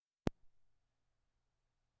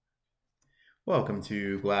Welcome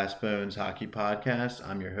to Glass Bones Hockey Podcast.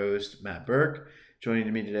 I'm your host, Matt Burke.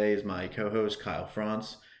 Joining me today is my co-host, Kyle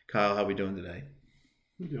France. Kyle, how are we doing today?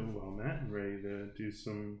 I'm doing well, Matt, and ready to do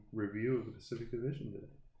some review of the Pacific Division today.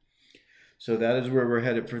 So that is where we're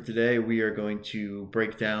headed for today. We are going to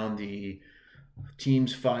break down the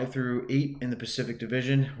teams 5 through 8 in the Pacific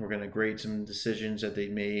Division. We're going to grade some decisions that they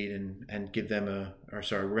made and give them we're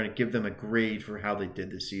going to give them a grade for how they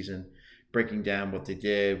did this season, breaking down what they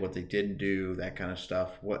did, what they didn't do, that kind of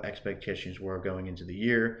stuff, what expectations were going into the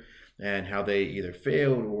year, and how they either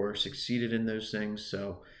failed or succeeded in those things.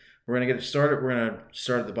 So we're going to get it started. We're going to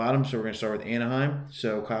start at the bottom. So we're going to start with Anaheim.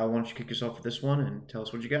 So Kyle, why don't you kick us off with this one and tell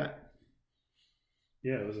us what you got?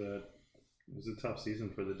 Yeah, it was a tough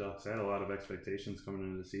season for the Ducks. I had a lot of expectations coming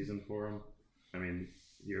into the season for them. I mean,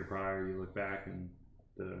 year prior, you look back and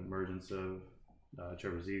the emergence of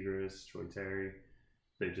Trevor Zegras, Troy Terry,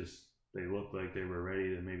 they looked like they were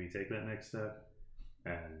ready to maybe take that next step.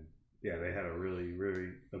 And yeah, they had a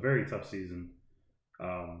very tough season.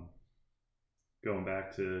 Going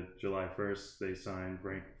back to July 1st, they signed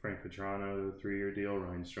Frank Vetrano to a 3-year deal,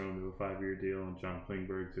 Ryan Strome to a 5-year deal, and John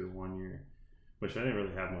Klingberg to a 1-year, which I didn't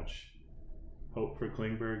really have much hope for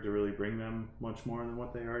Klingberg to really bring them much more than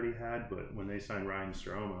what they already had. But when they signed Ryan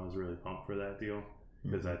Strome, I was really pumped for that deal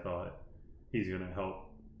because I thought he's going to help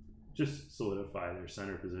just solidify their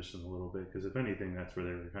center position a little bit. Because if anything, that's where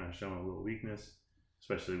they were kind of showing a little weakness,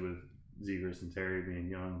 especially with Zegras and Terry being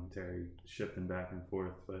young, Terry shifting back and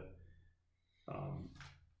forth. But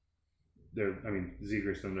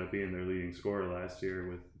Zegras ended up being their leading scorer last year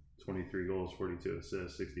with 23 goals, 42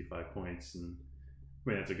 assists, 65 points, and I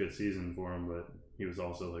mean, that's a good season for him, but he was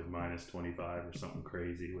also like minus 25 or something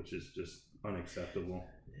crazy, which is just unacceptable.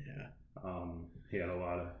 Yeah. He had a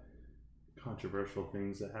lot of controversial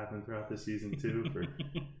things that happened throughout the season too.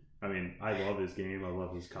 I love his game. I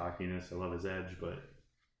love his cockiness. I love his edge, but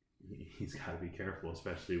he's got to be careful,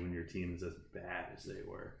 especially when your team is as bad as they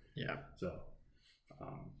were. Yeah. So,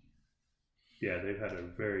 they've had a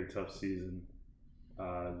very tough season.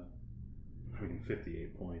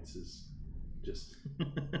 58 points is just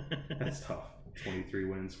that's tough. 23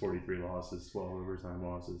 wins, 43 losses, 12 overtime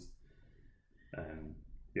losses, and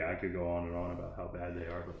I could go on and on about how bad they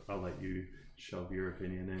are, but I'll let you shove your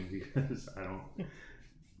opinion in because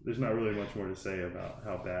there's not really much more to say about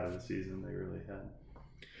how bad of a season they really had.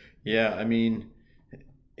 Yeah, I mean,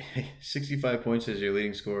 65 points as your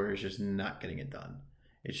leading scorer is just not getting it done.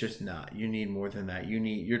 It's just not. You need more than that.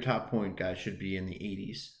 Your top point guy should be in the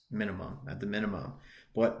 80s minimum, at the minimum.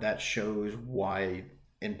 But that shows why,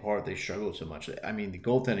 in part, they struggled so much. I mean, the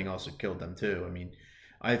goaltending also killed them too. I mean,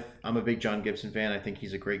 I'm a big John Gibson fan. I think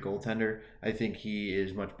he's a great goaltender. I think he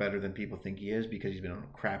is much better than people think he is because he's been on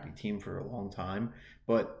a crappy team for a long time.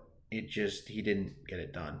 But he didn't get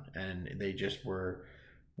it done, and they just were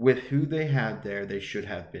with who they had there. They should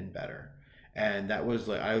have been better. And that was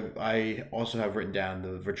like I also have written down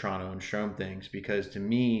the Vetrano and Strome things because to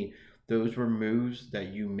me those were moves that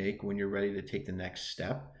you make when you're ready to take the next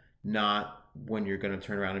step, not when you're going to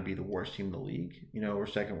turn around and be the worst team in the league, or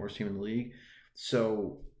second worst team in the league.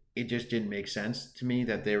 So it just didn't make sense to me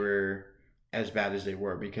that they were as bad as they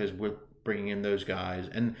were because we're bringing in those guys.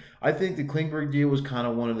 And I think the Klingberg deal was kind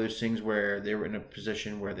of one of those things where they were in a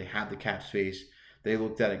position where they had the cap space. They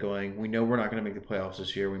looked at it going, we know we're not going to make the playoffs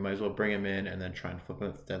this year. We might as well bring him in and then try and flip him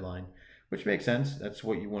at the deadline, which makes sense. That's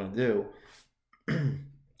what you want to do.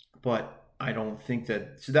 But I don't think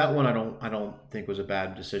that. So that one, I don't think was a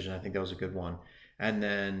bad decision. I think that was a good one. And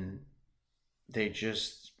then they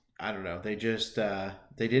just, I don't know. They just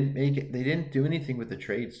they didn't make it. They didn't do anything with the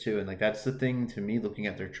trades too. And like that's the thing to me, looking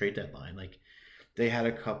at their trade deadline. Like they had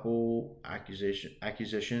a couple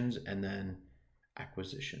acquisitions and then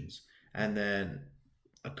acquisitions. And then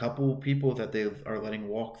a couple people that they are letting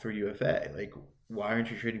walk through UFA. Like, why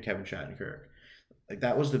aren't you trading Kevin Shattenkirk? Like,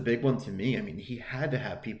 that was the big one to me. I mean, he had to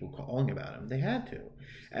have people calling about him. They had to.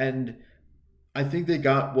 And I think they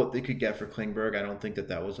got what they could get for Klingberg. I don't think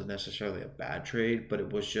that was necessarily a bad trade, but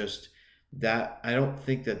it was just that I don't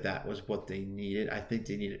think that was what they needed. I think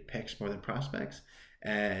they needed picks more than prospects.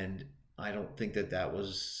 And I don't think that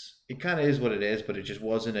was – it kind of is what it is, but it just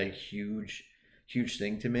wasn't a huge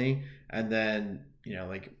thing to me. And then,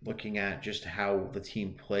 like looking at just how the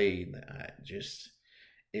team played,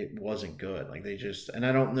 it wasn't good. Like and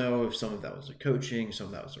I don't know if some of that was the coaching, some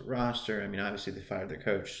of that was the roster. I mean, obviously they fired their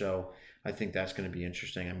coach, so I think that's going to be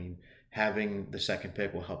interesting. I mean, having the second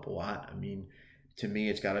pick will help a lot. I mean, to me,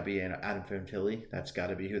 it's got to be Adam Fantilli. That's got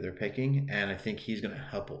to be who they're picking, and I think he's going to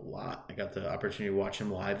help a lot. I got the opportunity to watch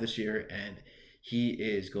him live this year, and he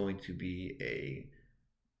is going to be a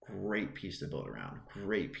great piece to build around.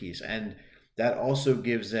 Great piece. And that also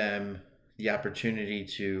gives them the opportunity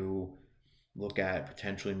to look at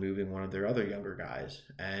potentially moving one of their other younger guys,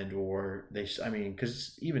 and or they. I mean,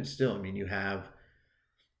 because even still, I mean, you have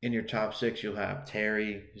in your top six, you'll have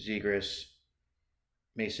Terry, Zegras,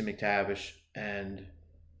 Mason McTavish, and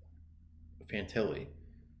Fantilli.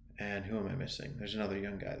 And who am I missing? There's another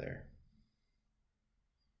young guy there.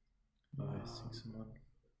 Am I missing someone?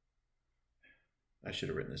 I should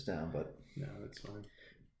have written this down, but no, that's fine.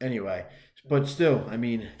 Anyway, but still, I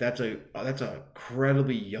mean, that's a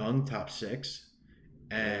incredibly young top six.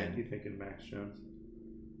 And you thinking Max Jones?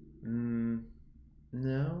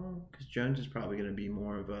 No, because Jones is probably going to be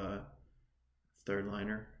more of a third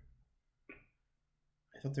liner.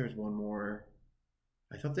 I thought there was one more.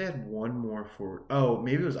 I thought they had one more for. Oh,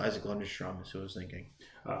 maybe it was Isaac Lundestrom. Is who I was thinking.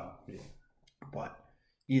 Oh, yeah. But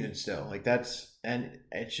even still, like that's, and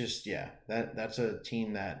it's just, yeah, that's a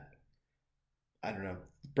team that, I don't know,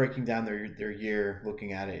 breaking down their year,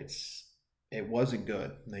 looking at it, it wasn't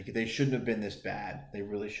good. Like they shouldn't have been this bad. They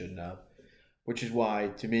really shouldn't have. Which is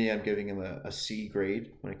why, to me, I'm giving them a C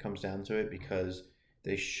grade when it comes down to it, because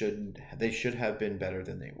they should have been better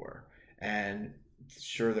than they were. And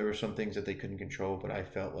sure, there were some things that they couldn't control, but I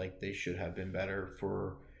felt like they should have been better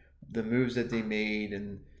for the moves that they made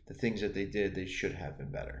and the things that they did. They should have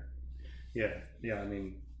been better. Yeah. I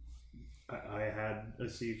mean, I had a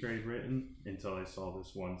C grade written until I saw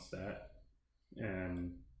this one stat,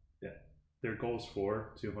 and yeah, their goals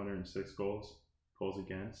for 206 goals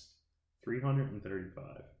against 335.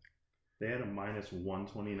 They had a minus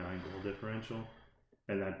 129 goal differential,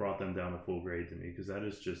 and that brought them down a full grade to me, because that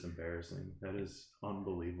is just embarrassing. That is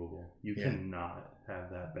unbelievable. You cannot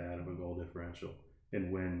have that bad of a goal differential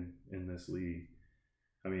and win in this league.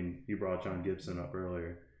 I mean, you brought John Gibson up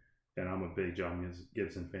earlier, and I'm a big John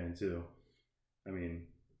Gibson fan too. I mean,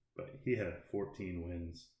 but he had 14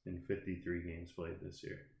 wins in 53 games played this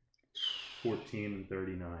year. 14 and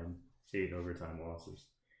 39, 8 overtime losses.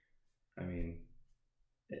 I mean,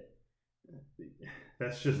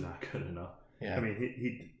 that's just not good enough. Yeah. I mean,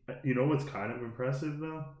 he you know what's kind of impressive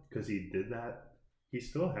though, because he did that. He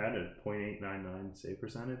still had a .899 save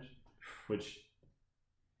percentage, which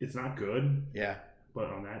it's not good. Yeah. But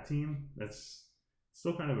on that team, that's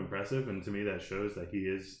still kind of impressive, and to me that shows that he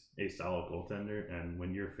is a solid goaltender. And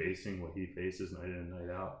when you're facing what he faces night in and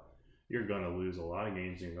night out, you're going to lose a lot of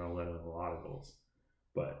games and you're going to let in a lot of goals.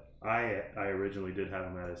 But I originally did have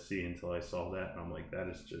him at a C until I saw that, and I'm like, that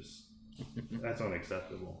is just that's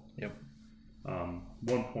unacceptable. Yep.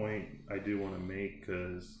 One point I do want to make,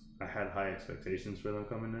 because I had high expectations for them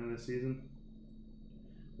coming into this season.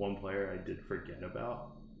 One player I did forget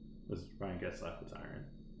about was Ryan Getzlaf retiring.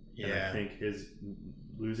 Yeah. And I think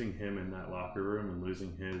losing him in that locker room and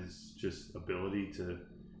losing his just ability to,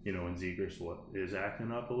 when Zegras is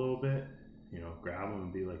acting up a little bit, grab him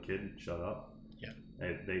and be like, kid, shut up. Yeah.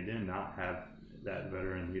 They did not have that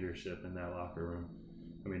veteran leadership in that locker room.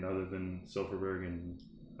 I mean, other than Silverberg and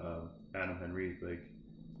Adam Henrique, like,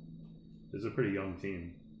 it's a pretty young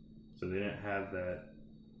team. So they didn't have that,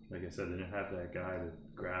 like I said, they didn't have that guy to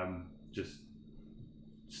grab him, just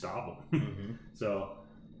stop him. Mm-hmm. So,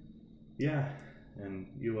 yeah. And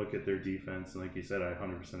you look at their defense, and like you said, I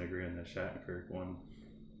 100% agree on that Shattenkirk one.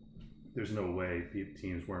 There's no way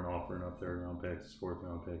teams weren't offering up third round picks, fourth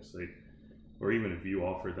round picks, like, or even if you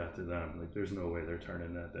offered that to them, like, there's no way they're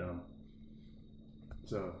turning that down.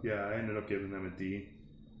 So yeah, I ended up giving them a D.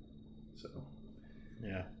 So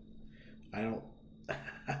yeah,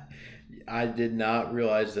 I did not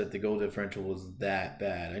realize that the goal differential was that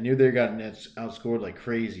bad. I knew they got outscored like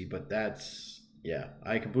crazy, but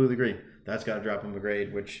I completely agree. That's got to drop them a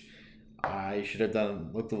grade, which I should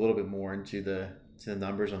have looked a little bit more into the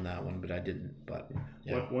numbers on that one, but I didn't. But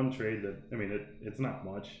yeah. One trade that, I mean, it's not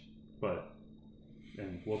much, but,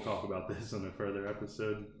 and we'll talk about this in a further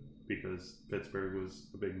episode because Pittsburgh was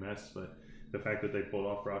a big mess, but the fact that they pulled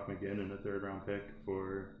off Brock McGinn in a third round pick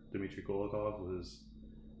for Dmitry Kulikov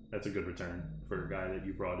that's a good return for a guy that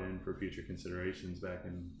you brought in for future considerations back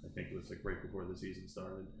in, I think it was like right before the season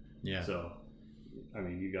started. Yeah. So, I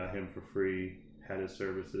mean, you got him for free, had his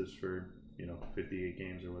services for, 58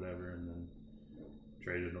 games or whatever, and then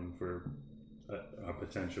traded him for a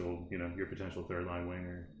potential, your potential third line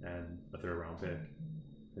winger and a third round pick.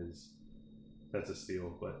 That's a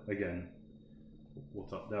steal. But again, we'll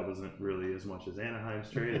talk. That wasn't really as much as Anaheim's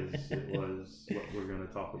trade as it was what we're going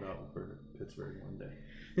to talk about for Pittsburgh one day.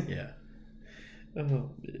 Yeah. Oh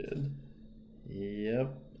man.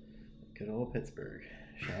 Yep. Good old Pittsburgh.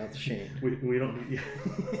 Shout out to Shane. we don't. Yeah,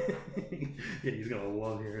 he's gonna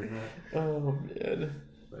love hearing that. Oh man.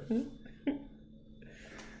 But,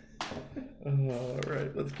 All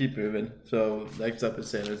right, let's keep moving. So next up is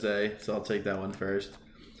San Jose. So I'll take that one first.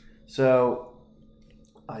 So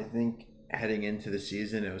I think heading into the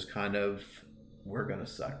season, it was kind of we're gonna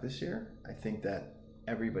suck this year. I think that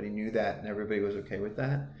everybody knew that, and everybody was okay with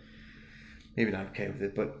that. Maybe not okay with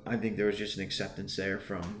it, but I think there was just an acceptance there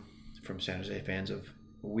from San Jose fans of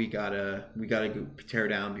we gotta go tear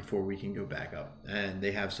down before we can go back up, and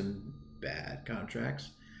they have some bad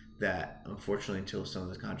contracts that unfortunately until some of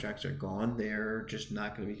the contracts are gone, they're just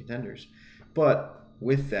not going to be contenders. But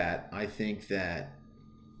with that, I think that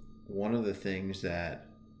one of the things that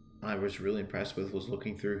I was really impressed with was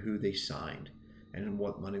looking through who they signed and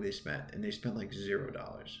what money they spent, and they spent like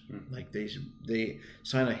 $0. Like they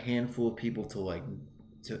signed a handful of people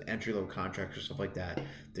to entry level contracts or stuff like that.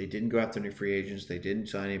 They didn't go after any free agents. They didn't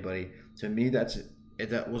sign anybody. To me,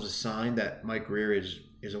 that was a sign that Mike Greer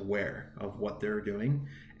is aware of what they're doing,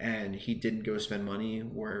 and he didn't go spend money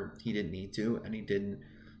where he didn't need to, and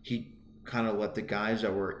he kind of let the guys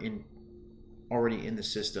that were already in the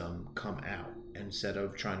system come out instead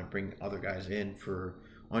of trying to bring other guys in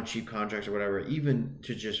on cheap contracts or whatever, even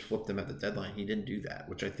to just flip them at the deadline. He didn't do that,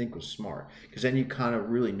 which I think was smart, because then you kind of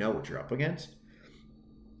really know what you're up against.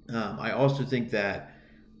 I also think that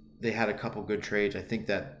they had a couple good trades. I think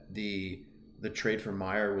that the trade for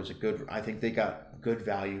Meyer was I think they got good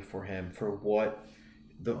value for him for what.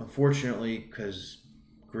 Unfortunately, because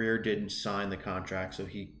Greer didn't sign the contract, so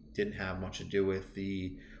he didn't have much to do with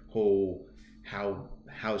the whole how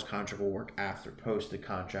his contract will work after post the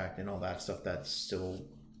contract and all that stuff. That's still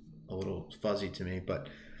a little fuzzy to me, but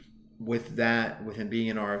with that, with him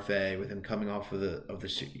being an RFA, with him coming off of the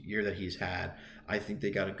year that he's had, I think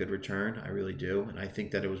they got a good return. I really do, and I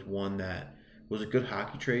think that it was one that was a good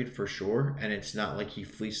hockey trade for sure. And it's not like he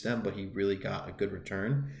fleeced them, but he really got a good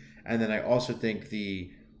return. And then I also think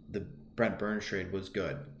the Brent Burns trade was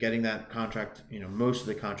good. Getting that contract, most of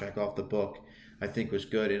the contract off the book, I think was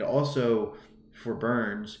good. It also, for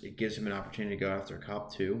Burns, it gives him an opportunity to go after a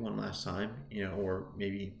Cup too, one last time, or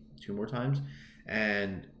maybe two more times,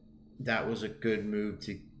 and that was a good move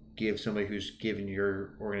to give somebody who's given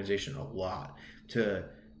your organization a lot, to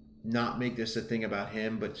not make this a thing about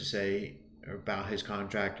him, but to say about his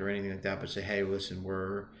contract or anything like that, but say, hey, listen,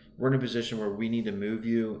 we're in a position where we need to move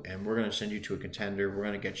you, and we're going to send you to a contender. We're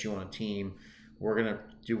going to get you on a team. We're going to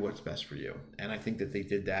do what's best for you. And I think that they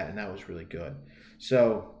did that, and that was really good.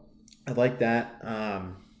 So I like that.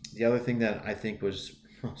 The other thing that I think was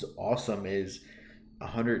awesome is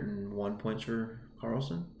 101 points for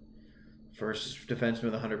Carlson. First defenseman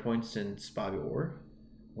with 100 points since Bobby Orr,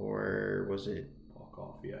 or was it Paul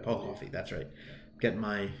Coffey? Paul Coffey, that's right. Getting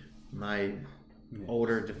my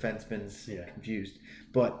older defensemen's confused,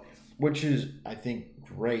 but which is, I think,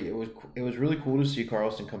 great. It was really cool to see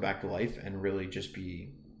Carlson come back to life and really just be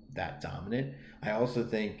that dominant. I also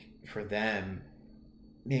think for them,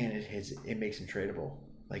 man, it makes him tradable.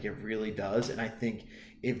 Like, it really does. And I think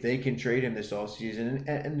if they can trade him this offseason,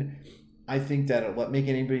 and I think that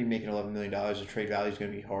making anybody making $11 million of trade value is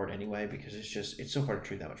going to be hard anyway, because it's so hard to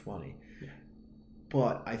trade that much money. Yeah.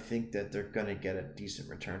 But I think that they're going to get a decent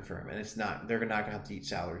return for him, and they're not going to have to eat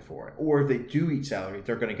salary for it. Or if they do eat salary,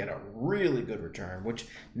 they're going to get a really good return, which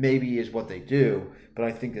maybe is what they do. But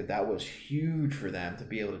I think that was huge for them to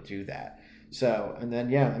be able to do that. So, and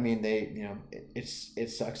then, I mean, it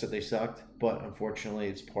sucks that they sucked, but unfortunately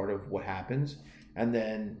it's part of what happens. And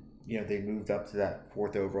then, they moved up to that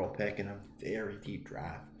 4th overall pick in a very deep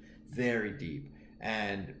draft, very deep.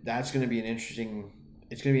 And that's going to be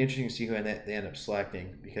it's going to be interesting to see who they end up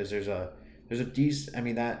selecting, because there's a decent, I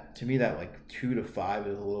mean, that, to me, that like 2 to 5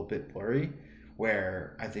 is a little bit blurry,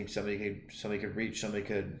 where I think somebody could reach, somebody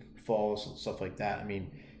could fall, stuff like that. I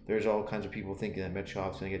mean, there's all kinds of people thinking that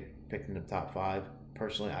Mitchell's going to get picked in the top 5.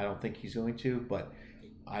 Personally, I don't think he's going to, but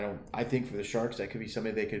I think for the Sharks, that could be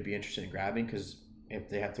somebody they could be interested in grabbing, because if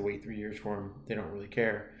they have to wait 3 years for him, they don't really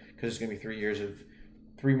care, because it's going to be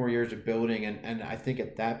 3 more years of building. And I think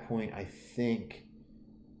at that point, I think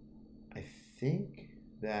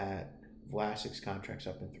that Vlasic's contract's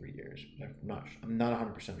up in 3 years. I'm not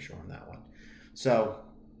 100% sure on that one. So,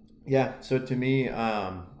 so to me,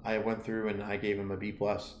 I went through and I gave him a B+,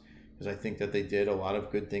 because I think that they did a lot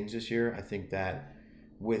of good things this year. I think that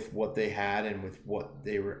with what they had and with what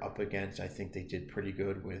they were up against, I think they did pretty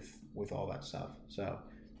good with all that stuff. So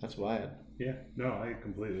that's what I had. Yeah, no, I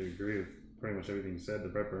completely agree with pretty much everything you said. The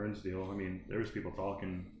Brett Burns deal, I mean, there was people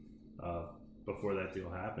talking before that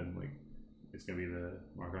deal happened, like, it's going to be the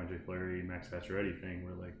Marc-Andre Fleury, Max Pacioretty thing,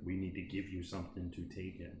 where, like, we need to give you something to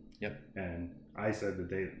take in. Yep. And I said the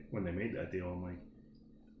day when they made that deal, I'm like,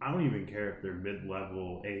 I don't even care if they're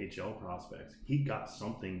mid-level AHL prospects. He got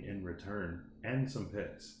something in return and some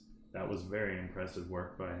picks. That was very impressive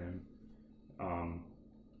work by him.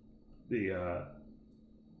 The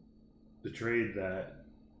trade that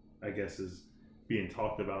I guess is being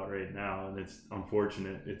talked about right now, and it's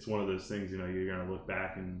unfortunate. It's one of those things, you're gonna look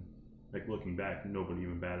back and looking back, nobody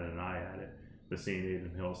even batted an eye at it. The St.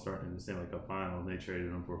 Aidan Hill starting in the Stanley Cup final, and they traded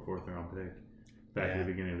him for a 4th-round pick back at the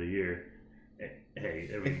beginning of the year. Hey,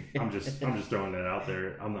 I mean, I'm just throwing that out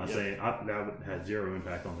there. I'm not saying that had zero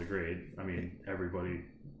impact on the grade. I mean, everybody,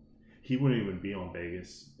 he wouldn't even be on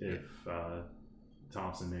Vegas if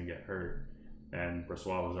Thompson didn't get hurt, and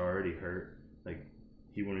Brossoit was already hurt.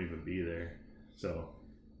 He wouldn't even be there. So,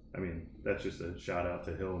 I mean, that's just a shout out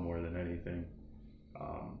to Hill more than anything.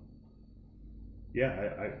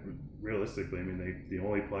 I realistically, I mean, the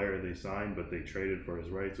only player they signed but they traded for his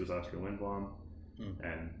rights was Oscar Lindblom,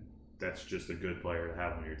 and that's just a good player to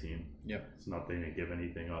have on your team. Yep. It's not they didn't give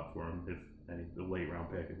anything up for him, the late round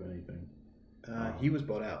pick, if anything. He was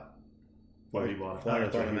bought out. Well, he bought out.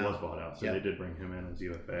 That's right, he was bought out. So they did bring him in as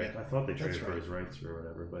UFA. Yep. I thought they traded for his rights or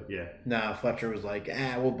whatever, but yeah. Nah, Fletcher was like,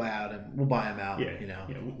 we'll buy him out. Yeah,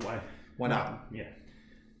 why not? Yeah.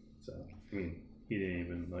 So I mean, he didn't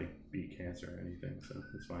even beat cancer or anything, so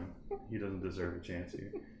it's fine. He doesn't deserve a chance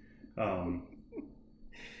here.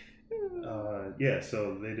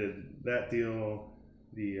 So they did that deal.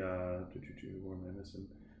 What am I missing?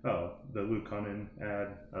 Oh, the Luke Cunnin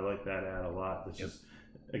ad. I like that ad a lot. It's just,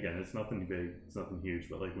 again, it's nothing big, it's nothing huge,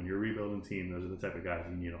 but when you're a rebuilding team, those are the type of guys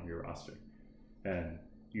you need on your roster, and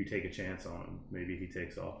you take a chance on him. Maybe he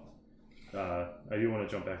takes off. I do want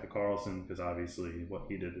to jump back to Carlson because obviously what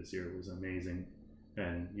he did this year was amazing,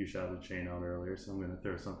 and you shouted Shane out earlier, so I'm going to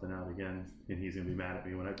throw something out again, and he's going to be mad at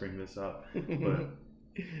me when I bring this up. But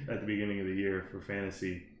at the beginning of the year for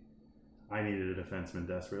fantasy, I needed a defenseman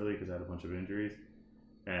desperately because I had a bunch of injuries,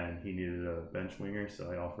 and he needed a bench winger, so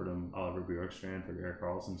I offered him Oliver Bjorkstrand for Erik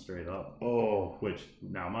Karlsson straight up. Oh. Which,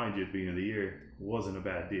 now mind you, at the beginning of the year, wasn't a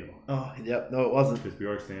bad deal. Oh, yep. No, it wasn't. Because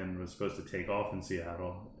Bjorkstrand was supposed to take off in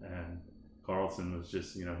Seattle, and Karlsson was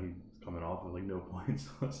just, he's coming off with no points,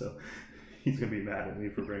 so he's going to be mad at me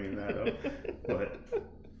for bringing that up. But,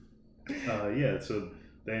 so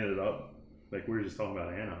they ended up, we were just talking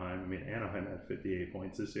about Anaheim. I mean, Anaheim had 58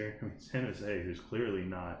 points this year. I mean, San Jose, who's clearly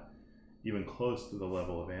not even close to the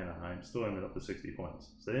level of Anaheim, still ended up with 60 points.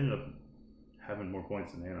 So they ended up having more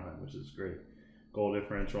points than Anaheim, which is great. Goal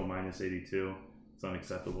differential, minus 82. It's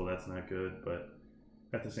unacceptable. That's not good. But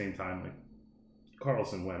at the same time,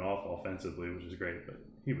 Karlsson went off offensively, which is great. But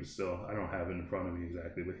he was still, I don't have it in front of me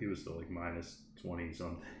exactly, but he was still minus 20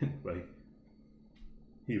 something.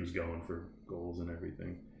 He was going for goals and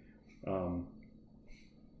everything. I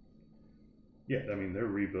mean, they're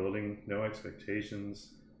rebuilding, no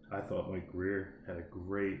expectations. I thought Mike Greer had a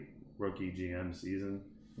great rookie GM season.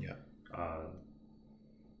 Yeah.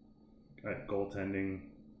 At goaltending,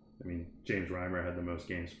 I mean, James Reimer had the most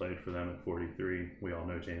games played for them at 43. We all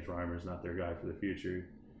know James Reimer's not their guy for the future.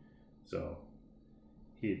 So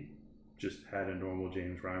he just had a normal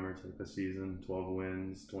James Reimer type of season, 12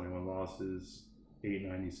 wins, 21 losses,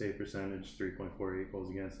 890 save percentage, 3.48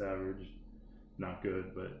 goals against average. Not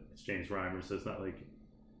good, but it's James Reimer, so it's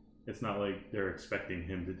not like they're expecting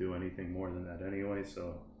him to do anything more than that anyway,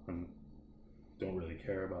 so I don't really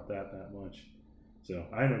care about that much. So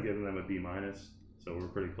I ended up giving them a B-, so we're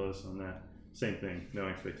pretty close on that. Same thing, no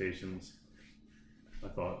expectations. I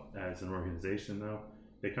thought as an organization, though,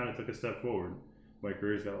 they kind of took a step forward. Mike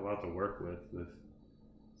Greer's got a lot to work with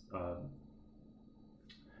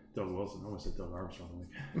Doug Wilson. I almost said Doug Armstrong.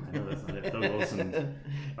 I know that's not it. Doug Wilson's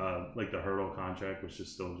the Hurdle contract, which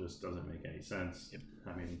just doesn't make any sense. Yep.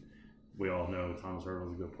 I mean, we all know Thomas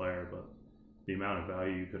Hurdle's a good player, but the amount of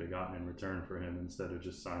value you could have gotten in return for him instead of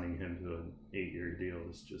just signing him to an 8-year deal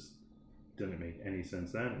just didn't make any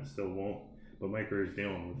sense then. It still won't. But Mike Greer's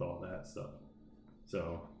dealing with all that stuff.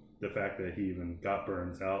 So the fact that he even got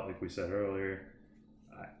Burns out, like we said earlier,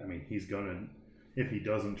 I mean, he's gonna, if he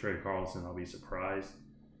doesn't trade Karlsson, I'll be surprised.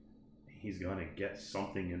 He's gonna get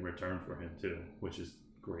something in return for him too, which is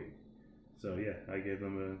great. So yeah, I gave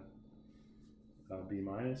them a B-,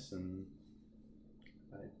 and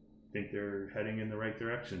I think they're heading in the right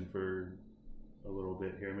direction for a little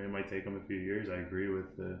bit here. I mean, it might take them a few years. I agree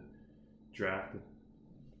with the draft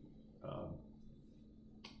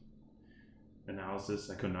analysis.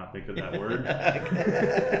 I could not think of that word.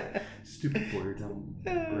 Stupid word on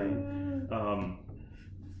my brain.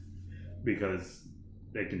 Because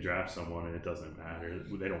they can draft someone and it doesn't matter.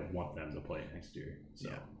 They don't want them to play next year.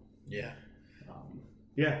 So yeah.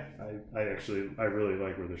 Yeah, I really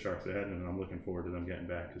like where the Sharks are heading, and I'm looking forward to them getting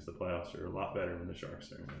back because the playoffs are a lot better when the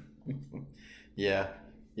Sharks are in. Yeah,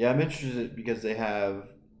 yeah. I'm interested because they have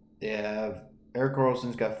Eric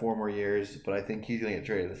Carlson's got 4 more years, but I think he's gonna get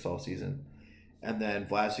traded this all season. And then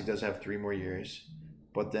Vlasic does have 3 more years,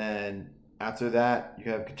 but then after that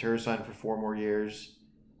you have Couture signed for 4 more years.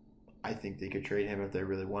 I think they could trade him if they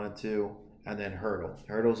really wanted to. And then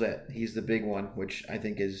Hurdle's it. He's the big one, which I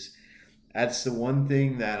think that's the one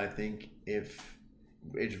thing that I think if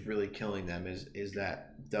it's really killing them is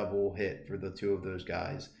that double hit for the two of those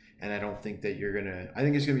guys. And I don't think that you're gonna. I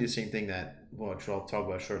think it's gonna be the same thing that which I'll talk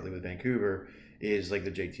about shortly with Vancouver is like the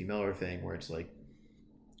JT Miller thing, where it's like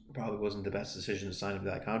probably wasn't the best decision to sign him to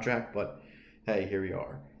that contract, but hey, here we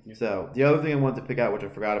are. Yeah. So the other thing I wanted to pick out, which I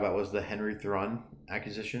forgot about, was the Henry Thrun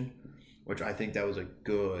acquisition, which I think that was a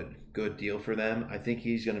good deal for them. I think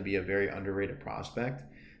he's going to be a very underrated prospect,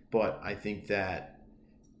 but I think that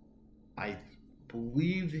I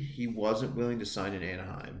believe he wasn't willing to sign in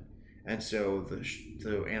Anaheim, and so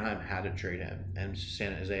the Anaheim had to trade him, and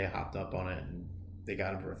San Jose hopped up on it, and they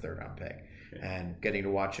got him for a third-round pick. Yeah. And getting to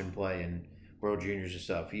watch him play in World Juniors and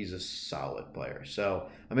stuff, he's a solid player. So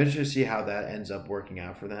I'm interested to see how that ends up working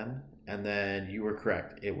out for them. And then you were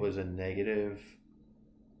correct; it was a negative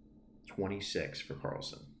 26 for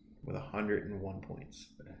Carlson with 101 points.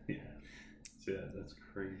 Yeah, that's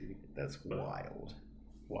crazy. That's wild.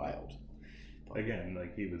 Again,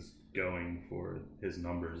 like he was going for his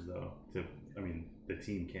numbers though. The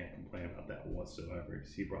team can't complain about that whatsoever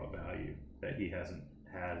because he brought value that he hasn't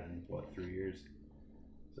had in 3 years.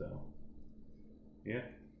 So, yeah,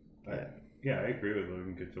 I agree with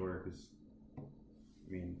Logan Couture because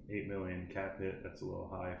 $8 million cap hit, that's a little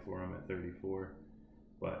high for him at 34,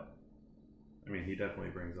 but he definitely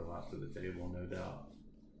brings a lot to the table, no doubt.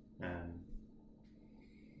 And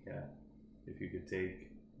yeah, if you could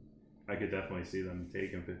I could definitely see them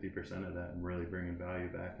taking 50% of that and really bringing value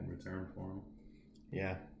back in return for him.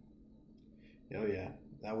 Yeah. Oh yeah,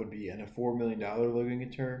 that would be, and a $4 million Logan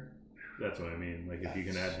Couture. That's what I mean. Like if you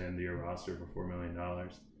can add him to your roster for $4 million,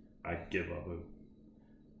 I'd give up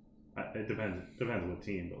it depends what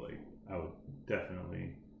team, but like I would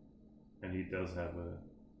definitely. And he does have a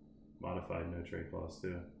modified no trade clause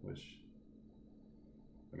too, which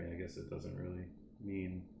I guess it doesn't really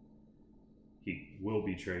mean he will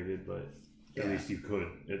be traded, but at least you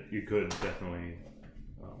could definitely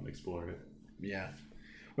explore it. Yeah,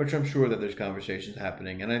 which I'm sure that there's conversations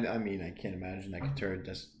happening, and I can't imagine that Couture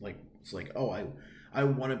just it's like, oh, I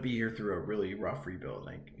want to be here through a really rough rebuild.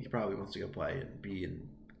 Like he probably wants to go play and be in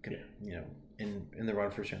the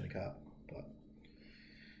run for Stanley Cup. But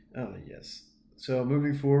oh yes. So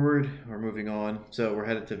moving forward, or moving on, so we're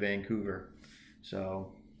headed to Vancouver.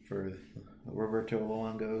 So for Roberto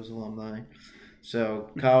Luongo's alumni. So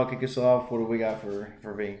Kyle, kick us off. What do we got for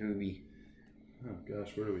Vancouver? Oh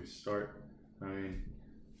gosh, where do we start?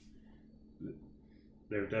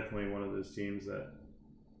 They're definitely one of those teams that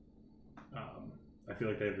I feel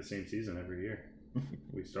like they have the same season every year.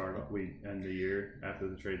 We end the year after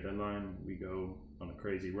the trade deadline. We go on a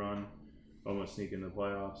crazy run, almost sneak into the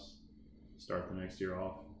playoffs. Start the next year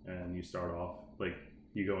off, and you start off like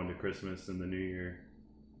you go into Christmas and the New Year,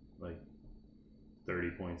 like 30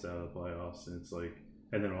 points out of the playoffs, and it's like,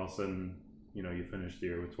 and then all of a sudden, you finish the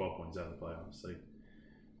year with 12 points out of the playoffs. Like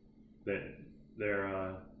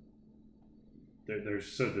they're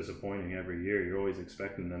so disappointing every year. You're always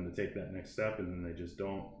expecting them to take that next step, and then they just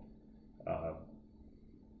don't.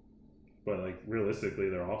 But like realistically,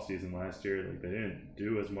 their off season last year, like they didn't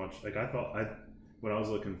do as much. Like when I was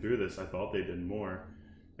looking through this, I thought they did more,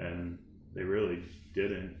 and they really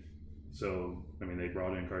didn't. So they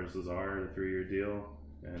brought in Curtis Lazar at a 3-year deal,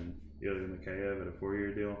 and Ilya Mikheyev at a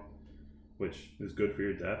 4-year deal, which is good for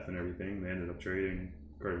your depth and everything. They ended up trading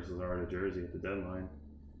Curtis Lazar to Jersey at the deadline.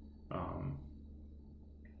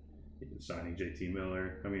 Signing JT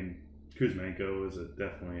Miller. Kuzmenko is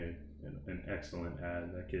definitely an excellent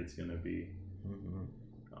add. That kid's going to be,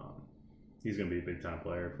 he's going to be a big time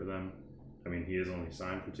player for them. He is only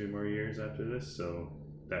signed for 2 more years after this, so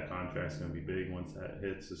that contract's going to be big once that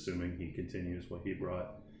hits, assuming he continues what he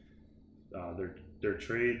brought. Their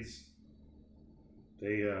trades,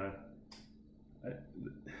 there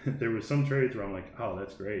was some trades where I'm like, oh,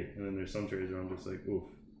 that's great, and then there's some trades where I'm just like, oof.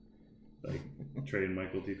 Like trading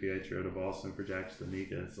Michael DiPietro to Boston for Jack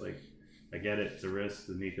Stanika. It's like, I get it, it's a risk.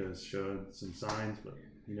 Stanika has showed some signs, but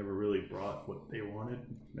he never really brought what they wanted.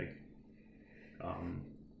 Like,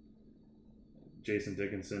 Jason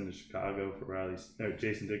Dickinson to Chicago for Riley. No,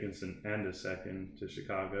 Jason Dickinson and a second to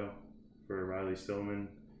Chicago for Riley Stillman.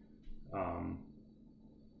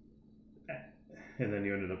 and then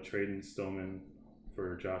you ended up trading Stillman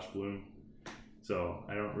for Josh Bloom. So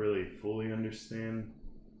I don't really fully understand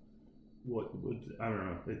what I don't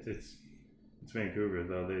know. It's Vancouver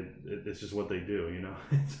though. It's just what they do, you know.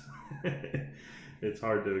 It's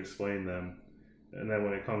hard to explain them. And then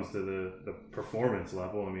when it comes to the performance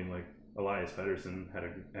level, I mean, like Elias Pettersson had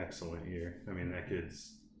an excellent year. I mean, that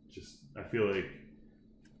kid's just. I feel like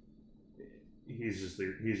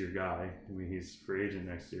he's your guy. I mean, he's free agent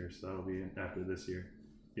next year, so that'll be after this year.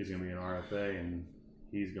 He's gonna be an RFA, and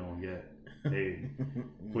he's gonna get paid,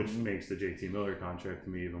 which makes the JT Miller contract to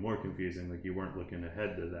me even more confusing. Like, you weren't looking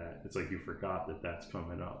ahead to that. It's like you forgot that that's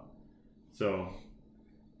coming up. So,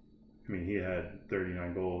 I mean, he had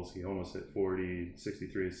 39 goals. He almost hit 40,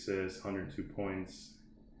 63 assists, 102 points.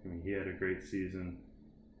 I mean, he had a great season.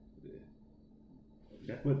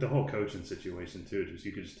 With the whole coaching situation too, just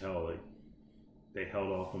you could just tell, like, they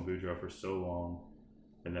held off on Boudreaux for so long,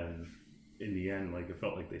 and then in the end, like, it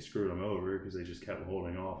felt like they screwed him over because they just kept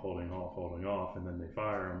holding off, and then they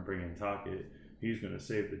fire him, bring in Tocchet. He's going to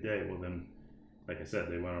save the day. Well, then, like I said,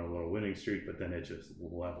 they went on a little winning streak, but then it just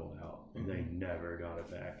leveled out, and they never got it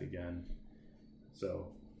back again. So,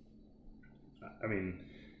 I mean,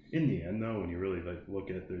 in the end, though, when you really like look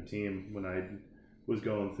at their team, when I was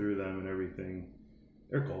going through them and everything,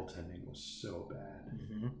 their goaltending was so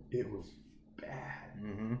bad. It was bad.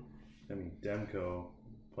 I mean, Demko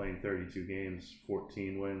playing 32 games,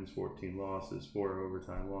 14 wins, 14 losses, 4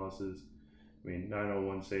 overtime losses. I mean,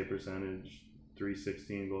 901 save percentage,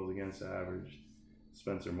 316 goals against average.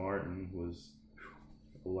 Spencer Martin was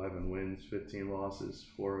 11 wins, 15 losses,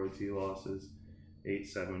 4 OT losses,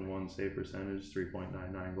 871 save percentage,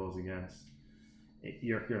 3.99 goals against.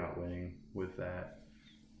 You're not winning with that.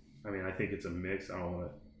 I mean, I think it's a mix. I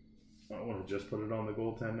don't want to just put it on the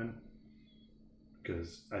goaltending,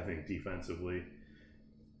 because I think defensively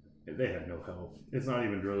they had no help. It's not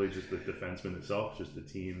even really just the defenseman itself, just the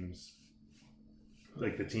teams.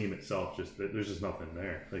 Like, the team itself, just there's just nothing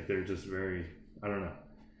there. Like, they're just very, I don't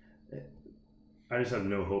know. I just have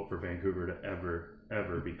no hope for Vancouver to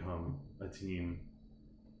ever become a team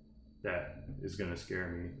that is going to scare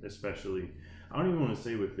me, especially. I don't even want to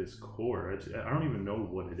say with this core. I don't even know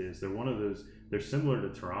what it is. They're one of those. They're similar to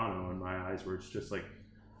Toronto in my eyes, where it's just like,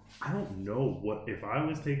 I don't know what, if I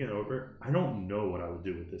was taken over, I don't know what I would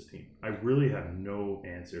do with this team. I really have no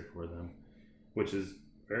answer for them, which is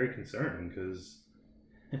very concerning because,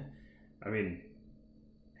 I mean,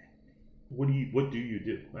 what do you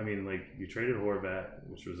do? I mean, like, you traded Horvat,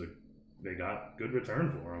 which was they got good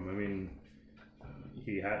return for him. I mean,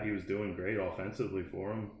 he was doing great offensively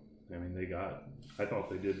for him. I mean, I thought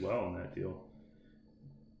they did well in that deal.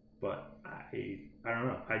 But I don't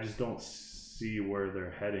know. I just don't see where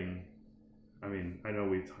they're heading. I mean, I know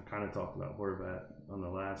we kind of talked about Horvat on the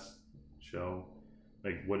last show.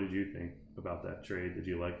 Like, what did you think about that trade? Did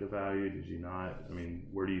you like the value? Did you not? I mean,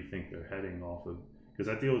 where do you think they're heading off of? Because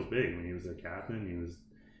that deal was big. When he was their captain,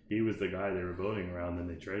 he was the guy they were building around. Then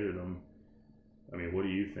they traded him. I mean, what do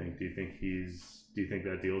you think? Do you think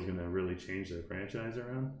that deal is going to really change their franchise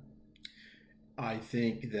around? I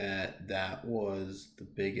think that was the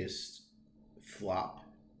biggest flop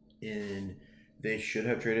they should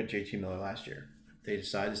have traded JT Miller last year. They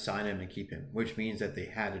decided to sign him and keep him, which means that they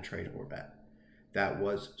had to trade Horvat. That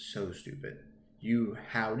was so stupid.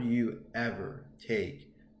 How do you ever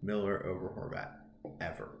take Miller over Horvat?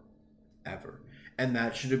 Ever. And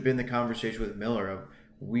that should have been the conversation with Miller of,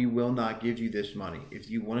 we will not give you this money. If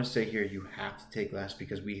you want to stay here, you have to take less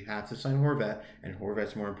because we have to sign Horvat, and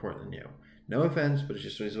Horvat's more important than you. No offense, but it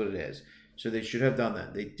just is what it is. So they should have done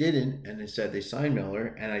that. They didn't, and instead they signed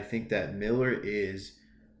Miller, and I think that Miller is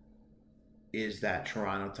that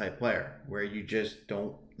Toronto type player where you just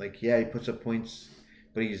don't, like, yeah, he puts up points,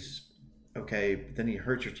 but he's okay, but then he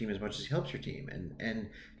hurts your team as much as he helps your team, and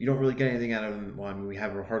you don't really get anything out of him. Well, I mean, we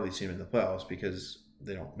have hardly seen him in the playoffs because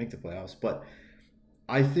they don't make the playoffs, but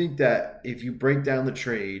I think that if you break down the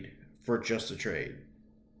trade for just a trade,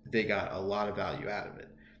 they got a lot of value out of it.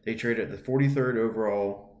 They traded the 43rd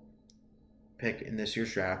overall pick in this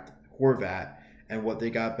year's draft, Horvat, and what they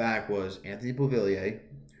got back was Anthony Beauvillier,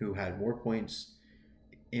 who had more points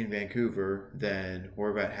in Vancouver than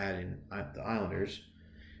Horvat had in the Islanders.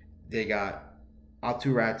 They got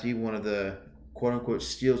Aturati, one of the quote-unquote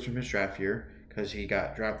steals from his draft year, because he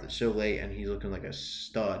got drafted so late and he's looking like a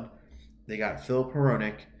stud. They got Phil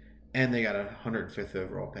Hronek, and they got a 105th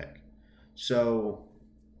overall pick. So,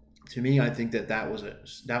 to me, I think that was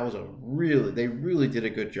a really, they really did a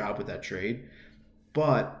good job with that trade.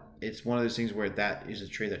 But it's one of those things where that is a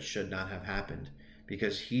trade that should not have happened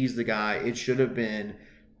because he's the guy. It should have been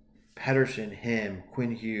Pettersson, him,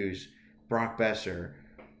 Quinn Hughes, Brock Besser.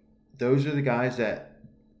 Those are the guys that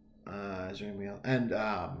is there anybody else? And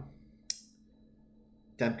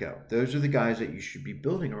Demko. Those are the guys that you should be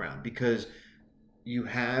building around because you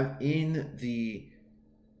have in the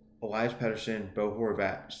Elias Pettersson, Bo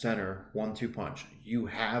Horvat center 1-2 punch. You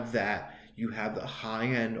have that. You have the high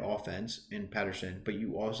end offense in Pettersson, but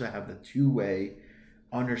you also have the two-way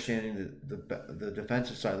understanding the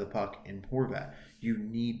defensive side of the puck in Horvat. You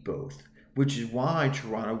need both, which is why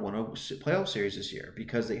Toronto won a playoff series this year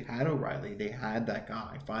because they had O'Reilly, they had that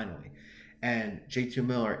guy finally, and J2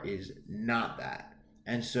 Miller is not that,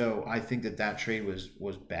 and so I think that trade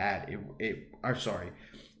was bad.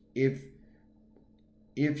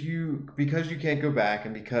 If you because you can't go back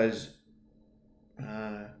and because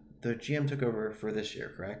the GM took over for this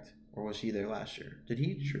year, correct? Or was he there last year? Did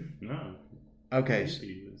he? Sure. No. Okay.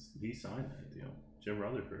 He signed that deal. Jim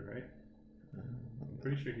Rutherford, right? I'm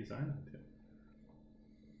pretty sure he signed that deal.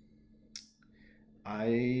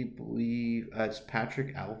 I believe it's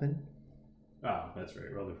Patrick Alvin. Oh, that's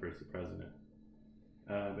right. Rutherford's the president.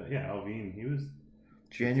 But yeah, Alvin, he was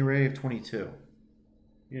January of 22.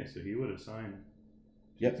 Yeah, so he would have signed.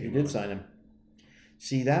 Yep, he did sign him.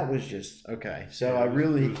 See, that was just okay. So yeah,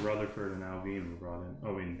 it was Rutherford and Alvin were brought in.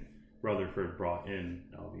 I mean, Rutherford brought in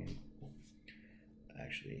Alvin.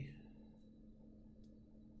 Actually,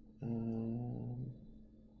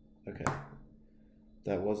 okay,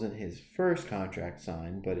 that wasn't his first contract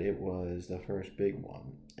signed, but it was the first big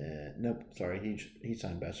one. Nope, sorry, he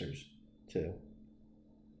signed Besser's too.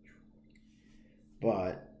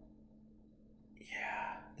 But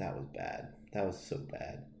yeah, that was bad. That was so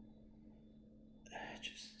bad.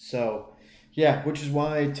 Yeah, which is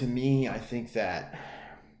why to me I think that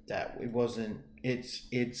it wasn't.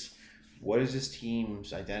 It's what is this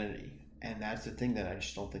team's identity, and that's the thing that I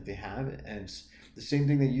just don't think they have it. And it's the same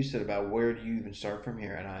thing that you said about where do you even start from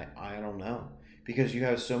here, and I don't know because you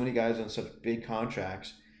have so many guys on such big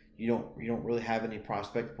contracts. You don't really have any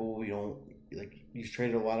prospect pool. You don't you've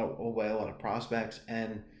traded away a lot of prospects,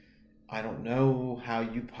 and I don't know how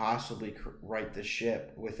you possibly right the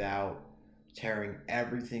ship without tearing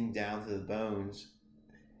everything down to the bones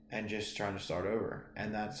and just trying to start over.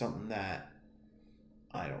 And that's something that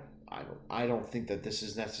I don't think that this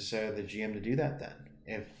is necessarily the GM to do that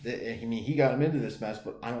then. He got him into this mess,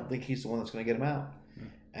 but I don't think he's the one that's going to get him out. Mm.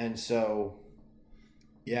 And so,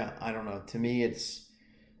 yeah, I don't know. To me,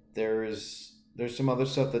 there's some other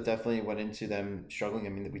stuff that definitely went into them struggling. I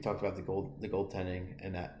mean, we talked about the goaltending,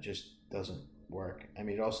 and that just doesn't work. I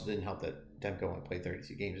mean, it also didn't help that Demko only played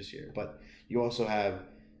 32 games this year. But you also have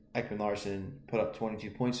Ekman Larson put up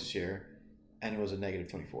 22 points this year, and it was a negative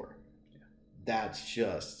 24. Yeah. That's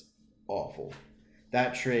just awful.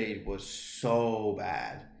 That trade was so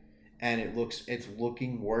bad, and it's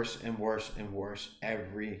looking worse and worse and worse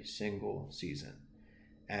every single season,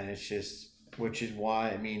 and it's just, which is why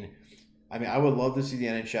I mean I would love to see the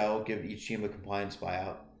NHL give each team a compliance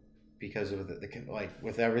buyout because of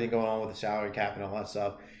with everything going on with the salary cap and all that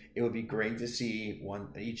stuff. It would be great to see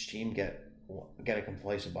each team get a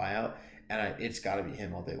complacent buyout, and it's got to be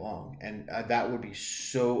him all day long, and that would be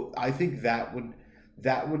so. I think that would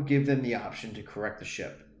give them the option to correct the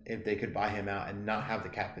ship if they could buy him out and not have the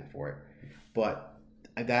cap hit for it. But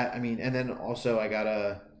and then also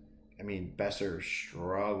Besser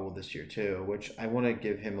struggled this year too, which I want to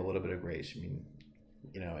give him a little bit of grace. I mean,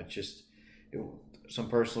 it's just some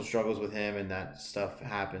personal struggles with him, and that stuff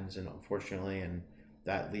happens, and unfortunately, and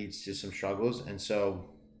that leads to some struggles. And so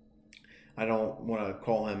I don't want to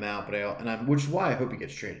call him out, which is why I hope he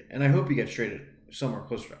gets traded, and I hope he gets traded somewhere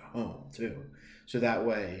closer to home too. So that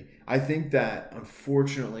way, I think that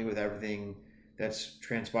unfortunately, with everything that's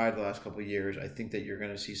transpired the last couple of years, I think that you're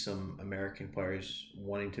going to see some American players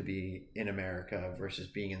wanting to be in America versus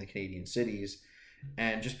being in the Canadian cities,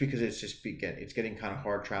 and just because it's getting kind of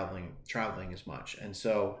hard traveling as much, and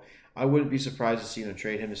so I wouldn't be surprised to see them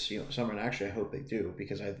trade him this summer, and actually I hope they do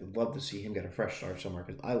because I'd love to see him get a fresh start somewhere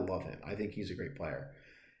because I love him. I think he's a great player,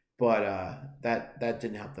 but that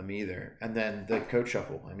didn't help them either. And then the coach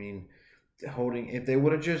shuffle. I mean, if they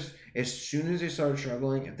would have just, as soon as they started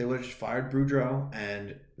struggling, if they would have just fired Boudreau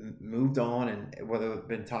and moved on, and whether they've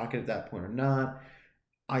been talking at that point or not,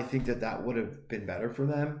 I think that would have been better for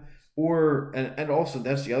them. And also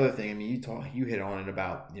that's the other thing. I mean, you hit on it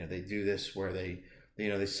about, they do this where they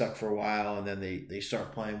suck for a while and then they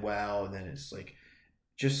start playing well, and then it's like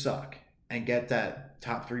just suck and get that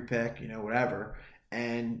top 3 pick, whatever,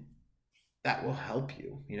 and that will help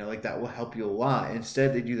you, that will help you a lot.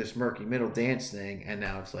 Instead, they do this murky middle dance thing, and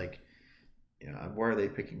now it's like, where are they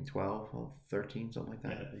picking 12, 13, something like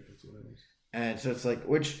that? Yeah, I think that's what it is. And so it's like,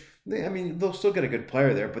 I mean, they'll still get a good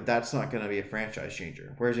player there, but that's not going to be a franchise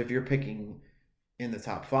changer. Whereas if you're picking in the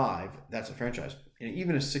top five, that's a franchise. And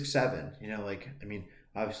even a 6-7, like, I mean,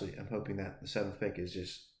 obviously, I'm hoping that the seventh pick is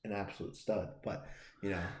just an absolute stud, but,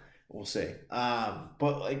 we'll see.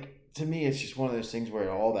 But like, to me, it's just one of those things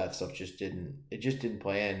where all that stuff just didn't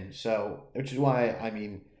play in. So, which is why, I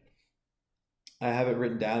mean, I have it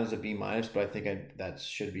written down as a B minus, but I think that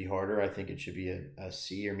should be harder. I think it should be a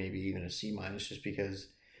C or maybe even a C minus, just because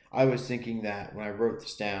I was thinking that when I wrote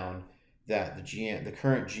this down, that the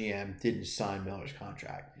current GM, didn't sign Miller's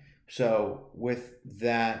contract. So with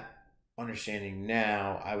that understanding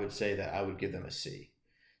now, I would say that I would give them a C.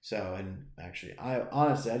 So, and actually,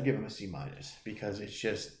 I'd give them a C minus, because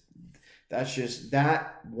that's just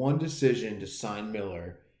that one decision to sign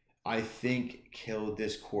Miller, I think killed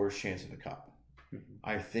this core's chance of a cup.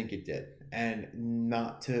 I think it did. And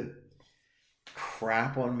not to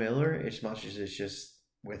crap on Miller as much as it's just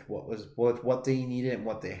with what they needed and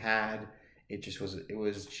what they had, it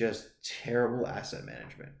was just terrible asset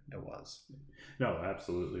management. It was. No,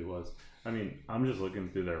 absolutely was. I mean, I'm just looking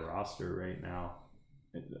through their roster right now,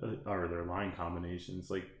 or their line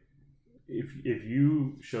combinations. Like, if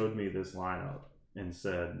you showed me this lineup and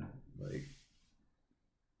said, like,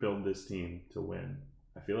 build this team to win,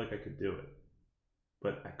 I feel like I could do it,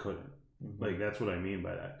 but I couldn't. Mm-hmm. Like, that's what I mean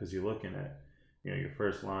by that, because you're looking at, your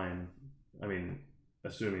first line. I mean,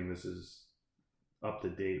 assuming this is up to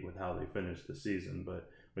date with how they finished the season, but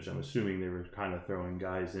which I'm assuming they were kind of throwing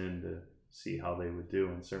guys in to see how they would do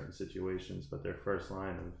in certain situations. But their first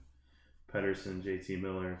line of Pedersen, JT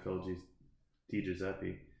Miller, and Phil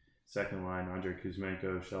DiGiuseppe. Second line, Andrei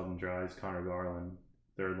Kuzmenko, Sheldon Dries, Connor Garland.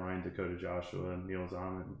 Third line, Dakota Joshua, Neil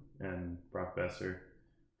Zaman, and Brock Besser.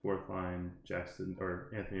 Fourth line,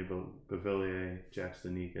 Anthony Beauvillier, Jack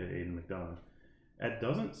Stanika, Aiden McDonough. That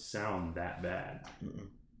doesn't sound that bad. Mm-mm.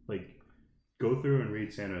 Like, go through and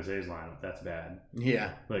read San Jose's lineup. That's bad.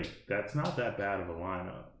 Yeah. Like, that's not that bad of a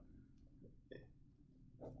lineup.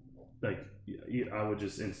 Like, I would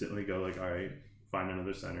just instantly go, like, all right, find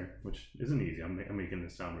another center, which isn't easy. I'm making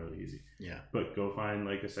this sound really easy. Yeah. But go find,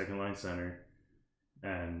 like, a second line center,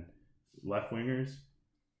 and left wingers.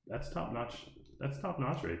 That's top notch. That's top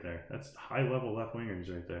notch right there. That's high level left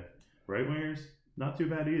wingers right there. Right wingers, not too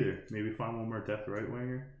bad either. Maybe find one more depth right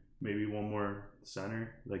winger. Maybe one more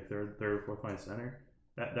center, like third or fourth line center.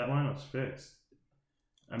 That lineup's fixed.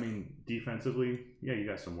 I mean, defensively, yeah, you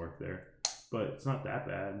got some work there, but it's not that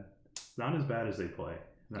bad. It's not as bad as they play.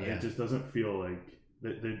 It just doesn't feel like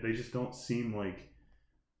they just don't seem like.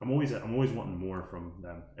 I'm always wanting more from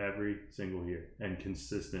them every single year, and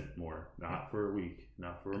consistent more, not for a week,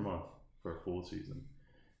 not for a month, for a full season.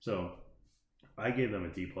 So I gave them a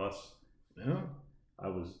D plus. Yeah. I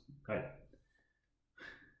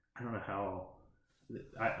don't know how.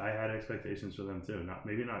 I had expectations for them too.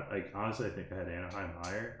 Maybe not. Like, honestly, I think I had Anaheim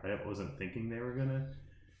higher. I wasn't thinking they were gonna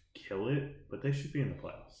kill it, but they should be in the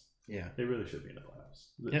playoffs. Yeah, they really should be in the playoffs.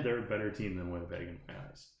 Yeah. They're a better team than Winnipeg in my